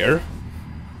stealthy here,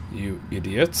 you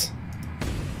idiot.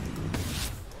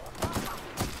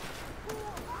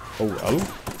 Oh well.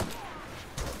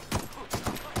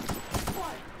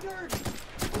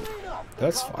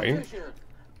 That's fine.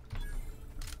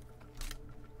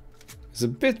 It's a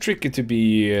bit tricky to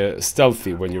be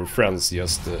stealthy when your friends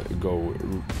just go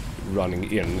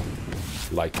running in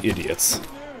like idiots.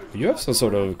 You have some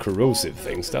sort of corrosive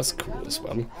things, that's cool as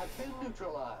well.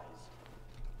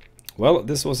 Well,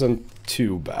 this wasn't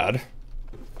too bad.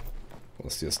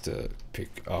 Let's just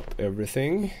pick up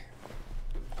everything.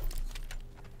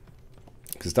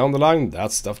 Because down the line,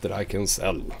 that's stuff that I can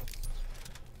sell.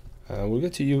 We'll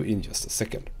get to you in just a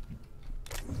second.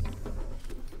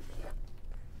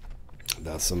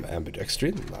 That's some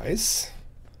ambidextrine, nice.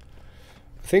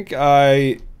 I think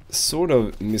I sort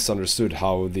of misunderstood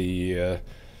how the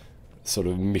sort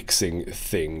of mixing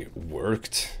thing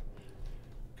worked.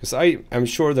 Because I am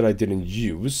sure that I didn't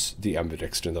use the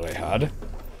ambidextrine that I had.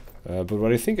 But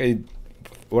what I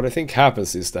think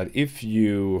happens is that if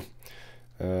you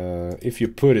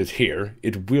put it here,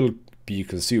 it will be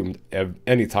consumed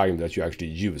any time that you actually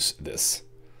use this,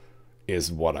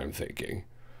 is what I'm thinking.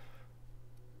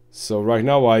 So right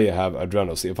now I have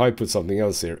adrenaline. If I put something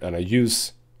else here and I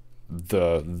use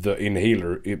the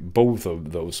inhaler, both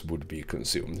of those would be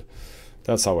consumed.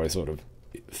 That's how I sort of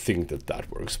think that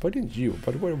works. Why didn't you?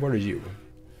 But where are you?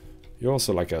 You're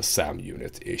also like a SAM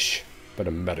unit-ish, but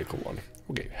a medical one.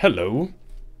 Okay, hello.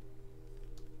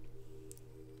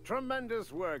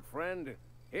 Tremendous work, friend.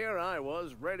 Here I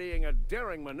was readying a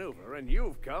daring maneuver, and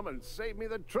you've come and saved me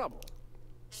the trouble.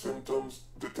 Symptoms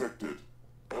detected.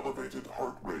 Elevated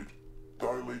heart rate,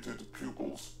 dilated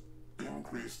pupils,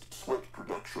 increased sweat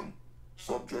production.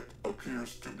 Subject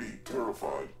appears to be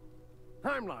terrified.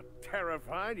 I'm not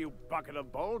terrified, you bucket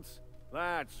of bolts.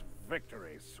 That's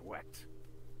victory sweat.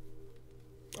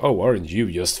 Oh, aren't you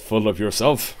just full of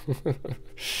yourself?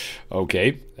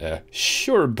 Okay,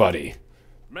 sure, buddy.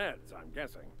 Meds, I'm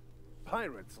guessing.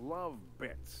 Pirates love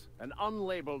bits, and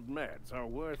unlabeled meds are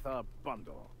worth a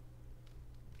bundle.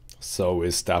 So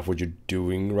is that what you're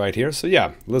doing right here? So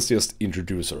yeah, let's just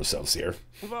introduce ourselves here.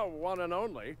 The one and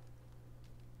only.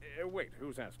 Wait,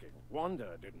 who's asking?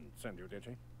 Wanda didn't send you, did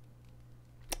she?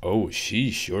 Oh,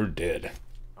 she sure did.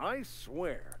 I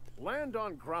swear, land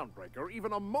on Groundbreaker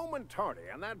even a moment tardy,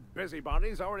 and that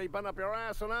busybody's already been up your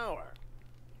ass an hour.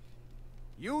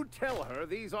 You tell her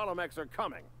these automechs are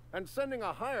coming, and sending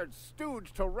a hired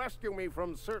stooge to rescue me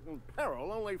from certain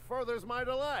peril only furthers my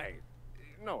delay.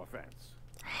 No offense.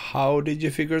 How did you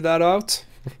figure that out?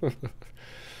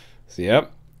 So yeah,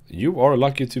 you are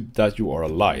lucky that you are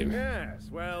alive. Yes,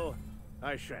 well,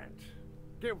 I shan't.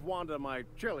 Give Wanda my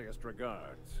chilliest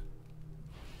regards.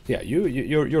 Yeah,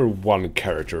 you're one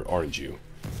character, aren't you?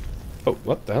 Oh,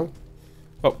 what the hell?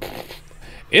 Oh,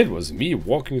 it was me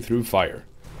walking through fire.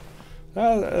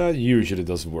 Usually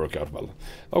doesn't work out well.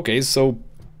 Okay, so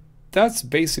that's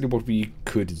basically what we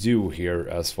could do here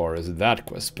as far as that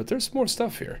quest, but there's more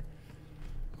stuff here.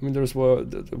 I mean, there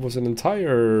was an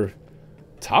entire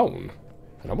town,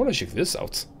 and I want to check this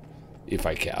out, if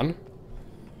I can.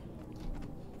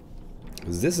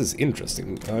 This is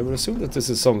interesting. I would assume that this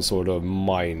is some sort of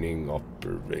mining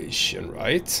operation,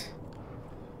 right?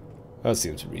 That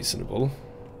seems reasonable.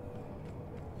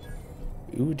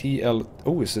 UDL...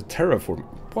 Oh, it's a terraform.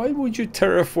 Why would you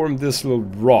terraform this little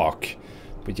rock?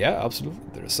 But yeah, absolutely.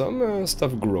 There's some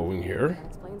stuff growing here.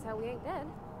 Explains how we ain't dead.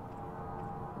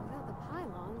 Without the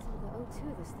pylons and the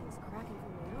O2 this thing's cracking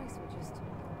from the ice would just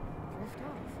drift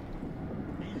off.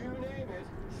 You name it,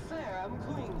 Sam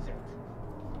cleans it.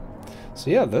 So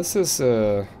yeah, this is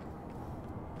a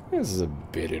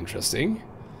bit interesting.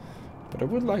 But I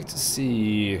would like to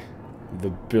see the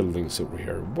buildings over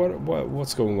here.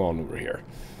 What's going on over here?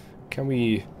 Can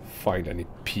we find any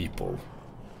people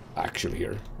actually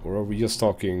here? Or are we just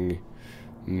talking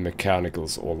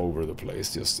mechanicals all over the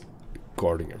place, just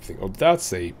guarding everything? Oh,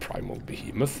 that's a primal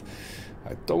behemoth.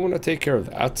 I don't want to take care of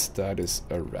that. That is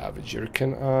a ravager.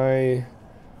 Can I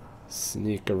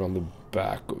sneak around the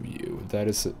back of you? That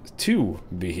is two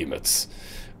behemoths.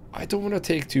 I don't want to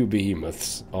take two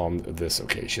behemoths on this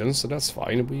occasion, so that's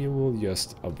fine. We will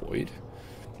just avoid.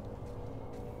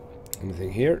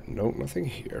 Anything here? No, nothing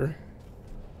here.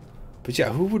 But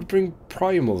yeah, who would bring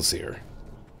primals here?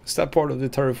 Is that part of the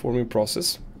terraforming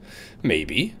process?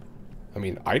 Maybe. I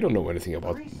mean, I don't know anything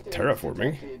about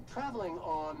terraforming. Traveling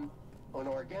on an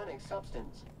organic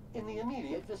substance in the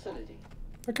immediate vicinity.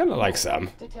 I kind of like Sam.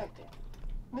 Detected.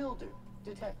 Mildew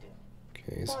detected.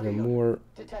 Okay, so there are more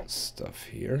stuff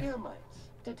here. Ear mites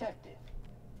detected.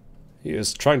 He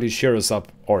is trying to cheer us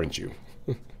up, aren't you?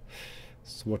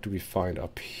 So what do we find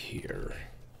up here?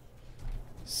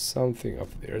 Something up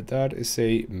there. That is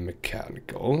a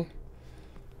mechanical.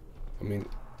 I mean,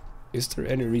 is there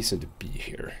any reason to be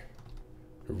here?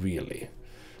 Really?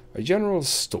 A general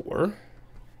store.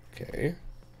 Okay.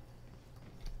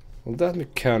 Well, that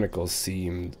mechanical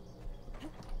seemed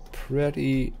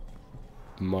pretty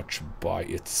much by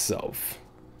itself.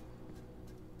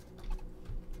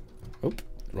 Oop,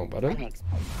 wrong button.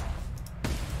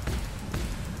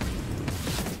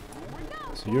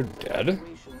 So you're dead.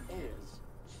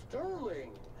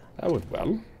 That went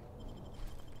well.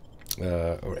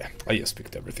 Oh yeah, I just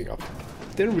picked everything up.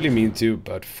 Didn't really mean to,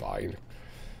 but fine.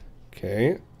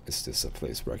 Okay, is this a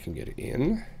place where I can get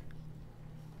in?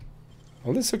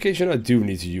 On this occasion I do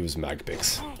need to use mag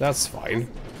picks. That's fine.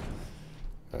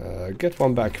 Get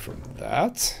one back from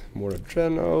that. More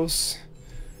adrenos.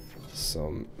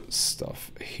 Some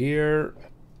stuff here.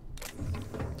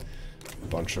 A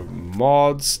bunch of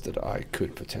mods that I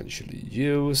could potentially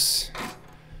use.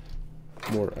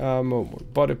 More ammo, more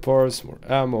body parts, more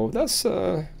ammo. That's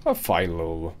a fine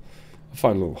little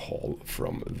haul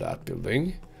from that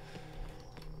building.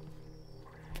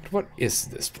 But what is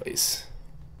this place?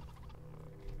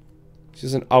 Which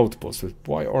is an outpost, but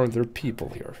why aren't there people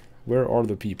here? Where are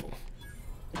the people?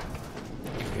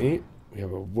 Okay, we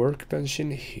have a workbench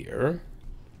in here.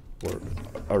 Or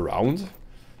around.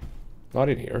 Not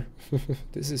in here.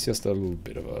 This is just a little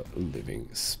bit of a living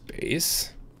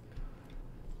space.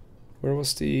 Where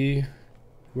was the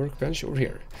workbench? Over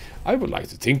here. I would like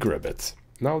to tinker a bit.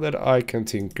 Now that I can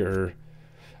tinker...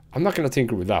 I'm not going to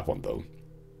tinker with that one, though.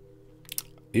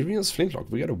 Irian's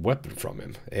flintlock. We got a weapon from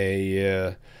him.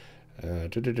 A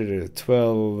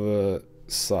 12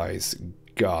 size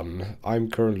gun.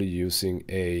 I'm currently using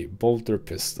a bolter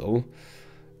pistol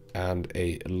and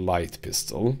a light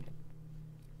pistol.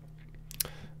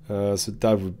 So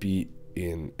that would be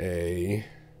in a...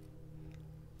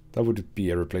 That would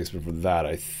be a replacement for that,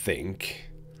 I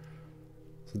think.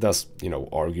 So that's, you know,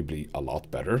 arguably a lot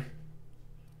better.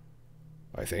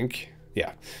 I think.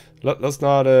 Yeah. Let's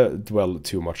not dwell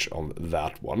too much on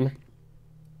that one.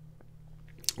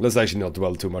 Let's actually not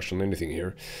dwell too much on anything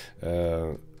here.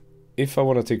 If I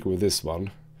want to tinker with this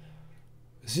one,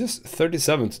 it's just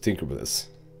 37 to tinker with this.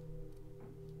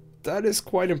 That is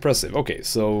quite impressive. Okay,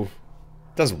 so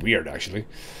that's weird actually.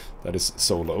 That is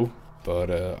so low,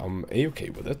 but I'm a-okay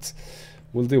with it.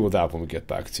 We'll deal with that when we get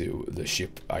back to the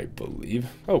ship, I believe.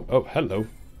 Oh, hello.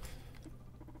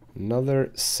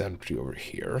 Another sentry over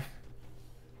here.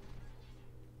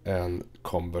 And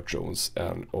combat drones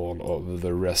and all of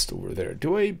the rest over there.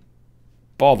 Do I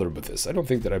bother with this? I don't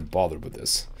think that I bother with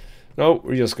this. No,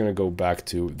 we're just gonna go back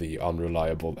to the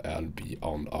unreliable and be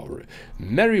on our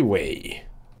merry way.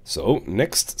 So,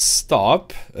 next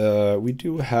stop, we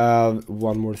do have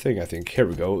one more thing, I think. Here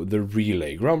we go, the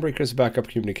relay. Groundbreaker's backup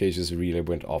communications relay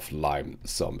went offline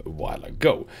some while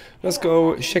ago. Let's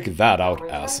go check that out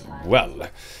as well.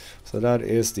 So that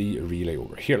is the relay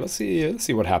over here. Let's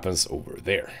see what happens over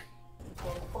there.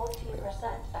 14%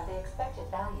 of the expected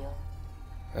value.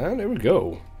 And there we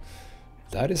go.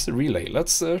 That is the relay.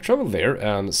 Let's travel there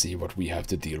and see what we have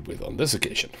to deal with on this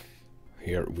occasion.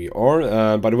 Here we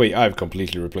are. By the way, I've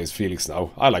completely replaced Felix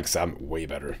now. I like Sam way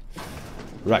better.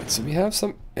 Right, so we have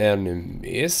some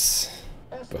enemies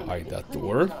behind that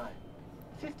door.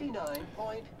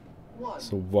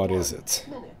 So what is it?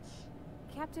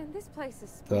 Captain, this place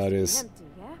is that is empty,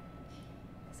 yeah?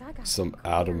 some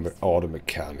auto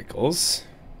mechanicals.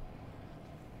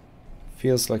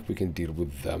 Feels like we can deal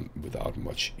with them without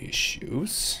much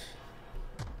issues.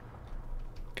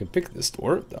 Can pick this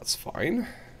door, that's fine.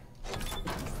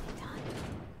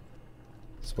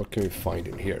 So what can we find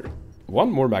in here?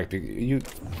 One more mag pick.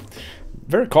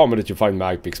 Very common that you find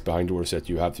mag picks behind doors that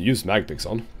you have to use mag picks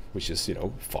on, which is, you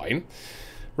know, fine.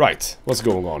 Right, what's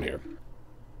going on here?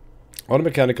 On a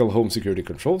mechanical home security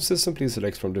control system, please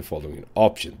select from the following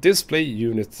option: display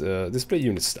unit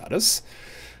status.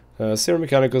 0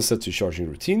 mechanical set to charging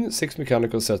routine, 6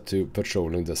 mechanical set to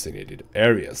patrolling designated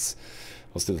areas.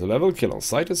 Hostility level, kill on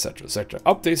sight, etc, etc.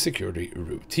 Update security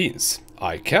routines.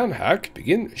 I can hack,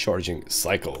 begin charging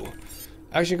cycle.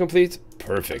 Action complete,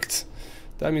 perfect.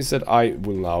 That means that I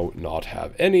will now not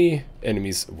have any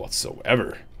enemies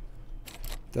whatsoever.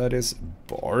 That is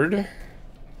barred.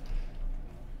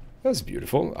 That's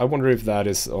beautiful. I wonder if that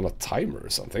is on a timer or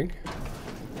something.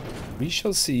 We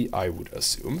shall see, I would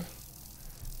assume.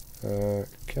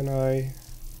 Can I...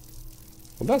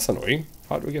 Well, that's annoying.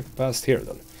 How do we get past here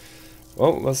then?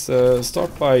 Well, let's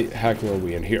start by hacking our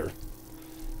way in here.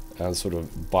 And sort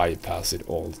of bypass it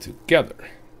all together.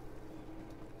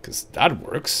 Because that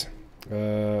works.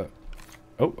 Oh.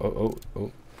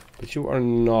 But you are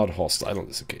not hostile on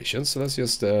this occasion, so let's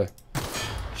just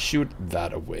shoot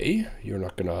that away. You're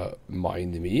not gonna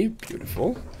mind me.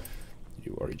 Beautiful.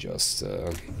 You are just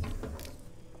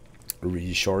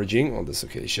recharging on this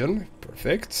occasion.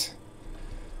 Perfect.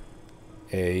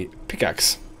 A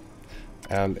pickaxe.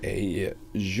 And a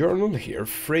journal here.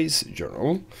 Phrase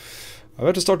journal. I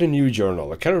have to start a new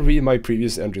journal. I cannot read my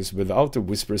previous entries without the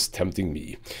whispers tempting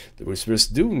me. The whispers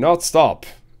do not stop.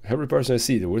 Every person I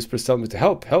see, the whispers tell me to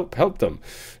help them.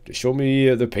 They show me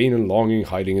the pain and longing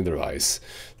hiding in their eyes.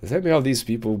 They tell me how these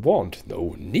people want,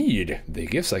 no need, the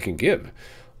gifts I can give.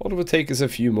 All it would take is a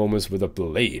few moments with a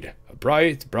blade. A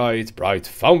bright, bright, bright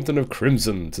fountain of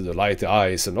crimson to delight the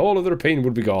eyes, and all of their pain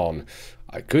would be gone.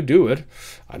 I could do it.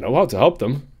 I know how to help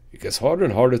them. It gets harder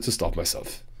and harder to stop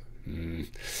myself.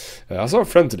 I saw a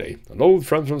friend today, an old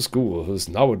friend from school who is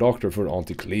now a doctor for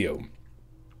Auntie Cleo.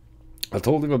 I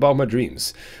told him about my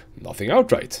dreams. Nothing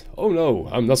outright. Oh no,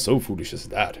 I'm not so foolish as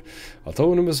that. I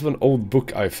told him of an old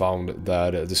book I found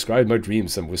that described my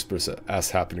dreams and whispers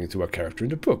as happening to a character in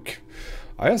the book.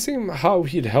 I asked him how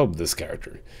he'd helped this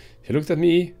character. He looked at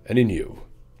me and he knew.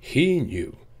 He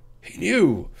knew. He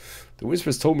knew! The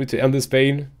whispers told me to end this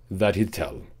pain, that he'd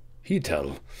tell. He'd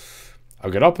tell. I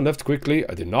got up and left quickly.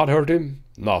 I did not hurt him.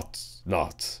 Not.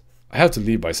 I have to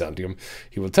leave Byzantium.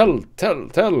 He will tell.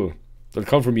 They'll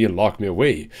come for me and lock me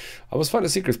away. I must find a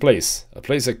secret place. A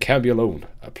place that can be alone.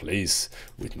 A place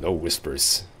with no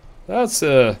whispers. That's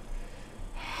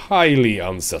highly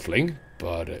unsettling.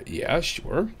 But yeah,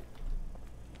 sure.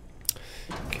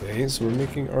 Okay, so we're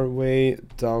making our way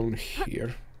down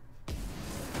here.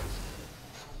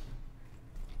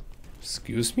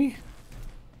 Excuse me?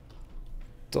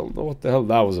 Don't know what the hell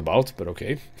that was about, but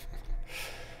okay.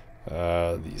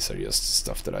 These are just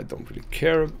stuff that I don't really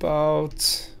care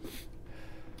about.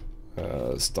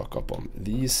 Stock up on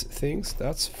these things,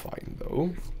 that's fine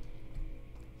though.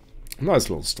 Nice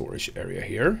little storage area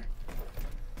here.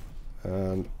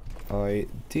 And I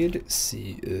did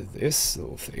see this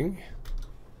little thing.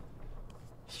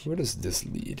 Where does this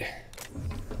lead?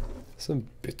 Some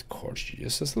bit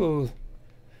cartridges. There's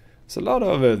a lot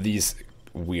of these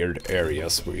weird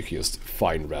areas where you can just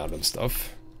find random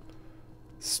stuff.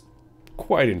 It's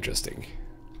quite interesting.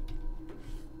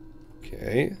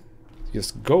 Okay, it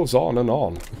just goes on and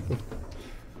on.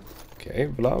 Okay,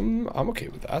 well I'm okay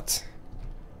with that.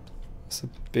 It's a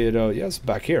bit yes,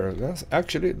 back here. That's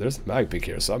actually, there's a mag pick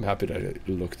here, so I'm happy that I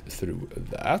looked through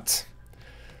that.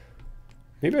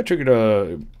 Maybe I triggered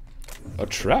a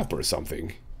trap or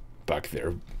something back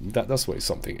there. That's why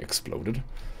something exploded.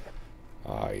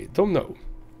 I don't know.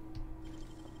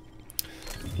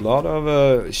 A lot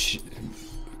of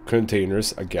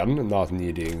containers again, not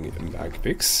needing mag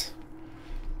picks.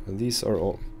 And these are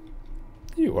all.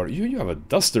 You have a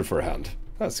duster for a hand.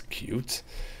 That's cute.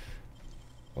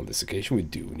 On this occasion, we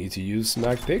do need to use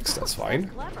mag picks. That's fine.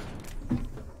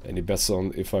 Any bets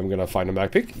on if I'm gonna find a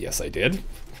mag pick? Yes, I did.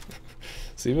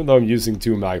 So even though I'm using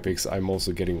 2 mag picks, I'm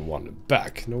also getting 1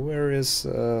 back. Now, where is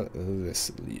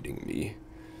this leading me?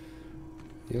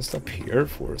 Just up here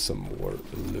for some more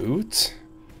loot.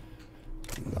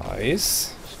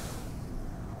 Nice.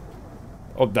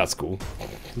 Oh, that's cool.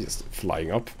 Just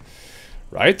flying up.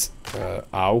 Right.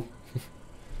 Ow.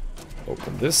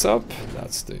 Open this up.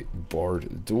 That's the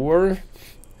barred door.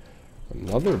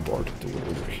 Another barred door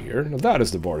over here. Now that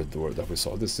is the barred door that we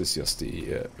saw. This is just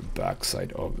the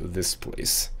backside of this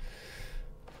place.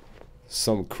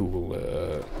 Some cool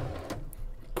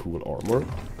armor,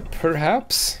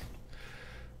 perhaps.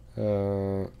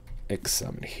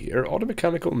 Examine here. Auto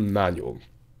mechanical manual.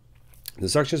 The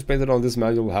instructions painted on this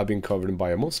manual have been covered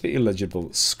by a mostly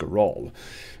illegible scrawl.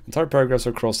 Entire paragraphs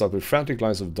are crossed out with frantic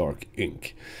lines of dark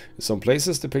ink. In some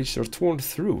places, the pages are torn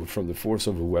through from the force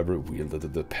of whoever wielded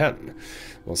the pen.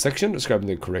 One section describing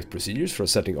the correct procedures for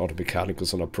setting auto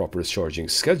mechanicals on a proper charging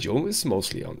schedule is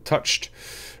mostly untouched.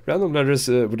 Random letters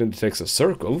within the text are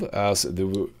circled, as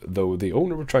though the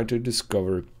owner were trying to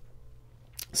discover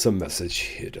some message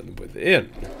hidden within.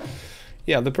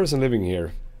 Yeah, the person living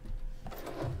here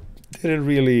didn't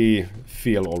really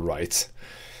feel alright.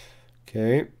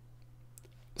 Okay.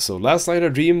 So last night I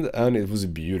dreamed and it was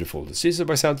beautiful. The streets of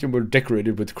Byzantium were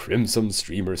decorated with crimson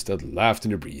streamers that laughed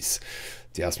in the breeze.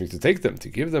 They asked me to take them, to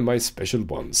give them my special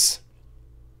ones.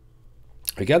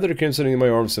 I gathered the crimson in my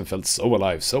arms and felt so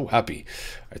alive, so happy.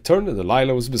 I turned and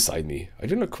Delilah was beside me. I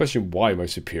did not question why my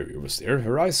superior was there,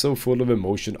 her eyes so full of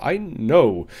emotion. I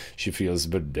know she feels,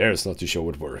 but dares not to show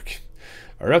at work.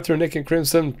 I wrapped her neck in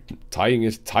crimson, tying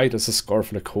it tight as a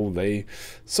scarf on a cold day.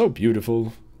 So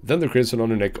beautiful. Then the crimson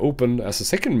on her neck opened as a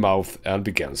second mouth and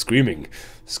began screaming.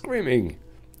 Screaming.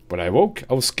 When I woke,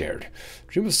 I was scared.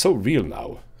 The dream was so real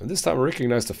now, and this time I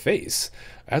recognized the face.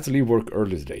 I had to leave work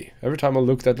early today. Every time I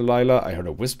looked at Delilah, I heard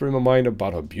a whisper in my mind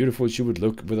about how beautiful she would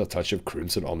look with a touch of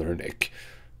crimson on her neck.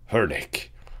 Her neck.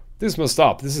 This must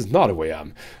stop. This is not who I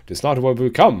am. This is not who I will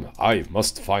become. I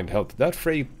must find help. That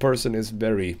frayed person is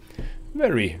very,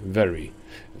 very, very,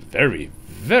 very,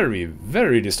 very,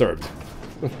 very disturbed.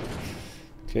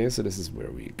 Okay, so this is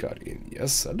where we got in.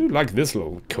 Yes, I do like this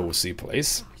little cozy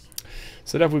place.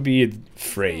 So that would be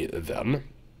Frey then.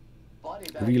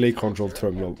 Relay control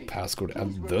terminal passcode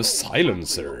and the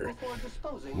silencer.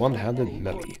 One-handed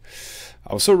melee.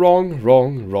 I was so wrong.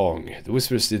 The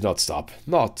whispers did not stop.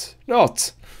 Not.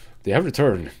 They have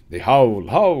returned. They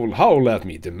howl at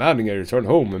me, demanding I return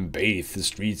home and bathe the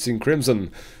streets in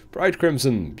crimson. Bright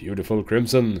crimson, beautiful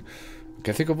crimson. I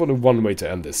can think of only one way to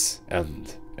end this.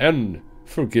 End.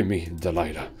 Forgive me,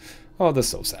 Delilah. Oh, that's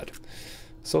so sad.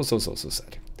 So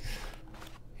sad.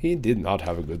 He did not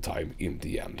have a good time in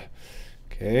the end.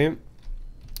 Okay.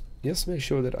 Just make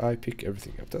sure that I pick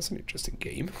everything up. That's an interesting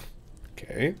game.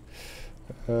 Okay.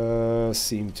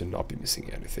 Seem to not be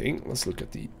missing anything. Let's look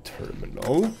at the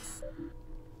terminal.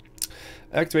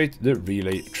 Activate the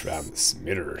relay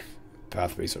transmitter.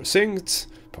 pathways are synced,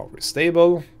 power is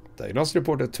stable. Diagnostic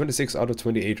report that 26 out of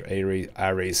 28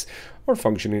 arrays are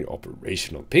functioning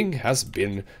operational. Ping has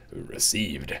been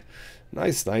received.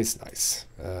 Nice, nice, nice.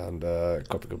 And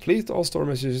copy complete. All store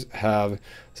messages have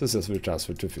successfully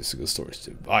transferred to physical storage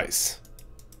device.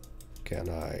 Can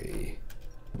I...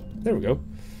 There we go.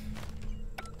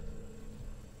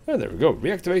 And there we go.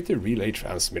 Reactivate the relay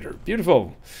transmitter.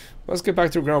 Beautiful. Let's get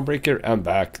back to Groundbreaker and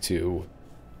back to...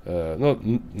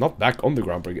 no, not back on the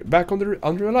Groundbreaker. Back on the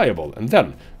Unreliable. And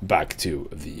then back to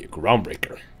the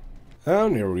Groundbreaker.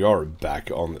 And here we are back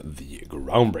on the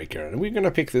Groundbreaker, and we're gonna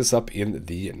pick this up in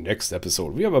the next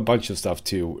episode. We have a bunch of stuff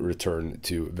to return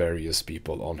to various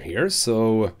people on here,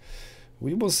 so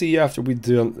we will see after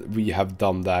we have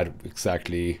done that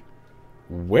exactly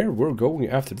where we're going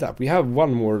after that. We have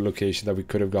one more location that we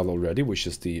could have gone already, which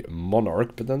is the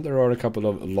Monarch, but then there are a couple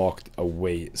of locked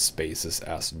away spaces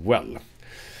as well.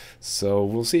 So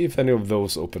we'll see if any of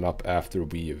those open up after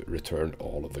we've returned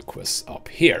all of the quests up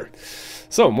here.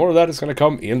 So more of that is going to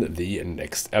come in the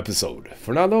next episode.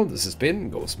 For now though, this has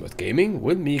been Ghostmut Gaming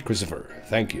with me, Christopher.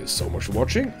 Thank you so much for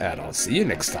watching, and I'll see you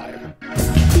next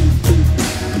time.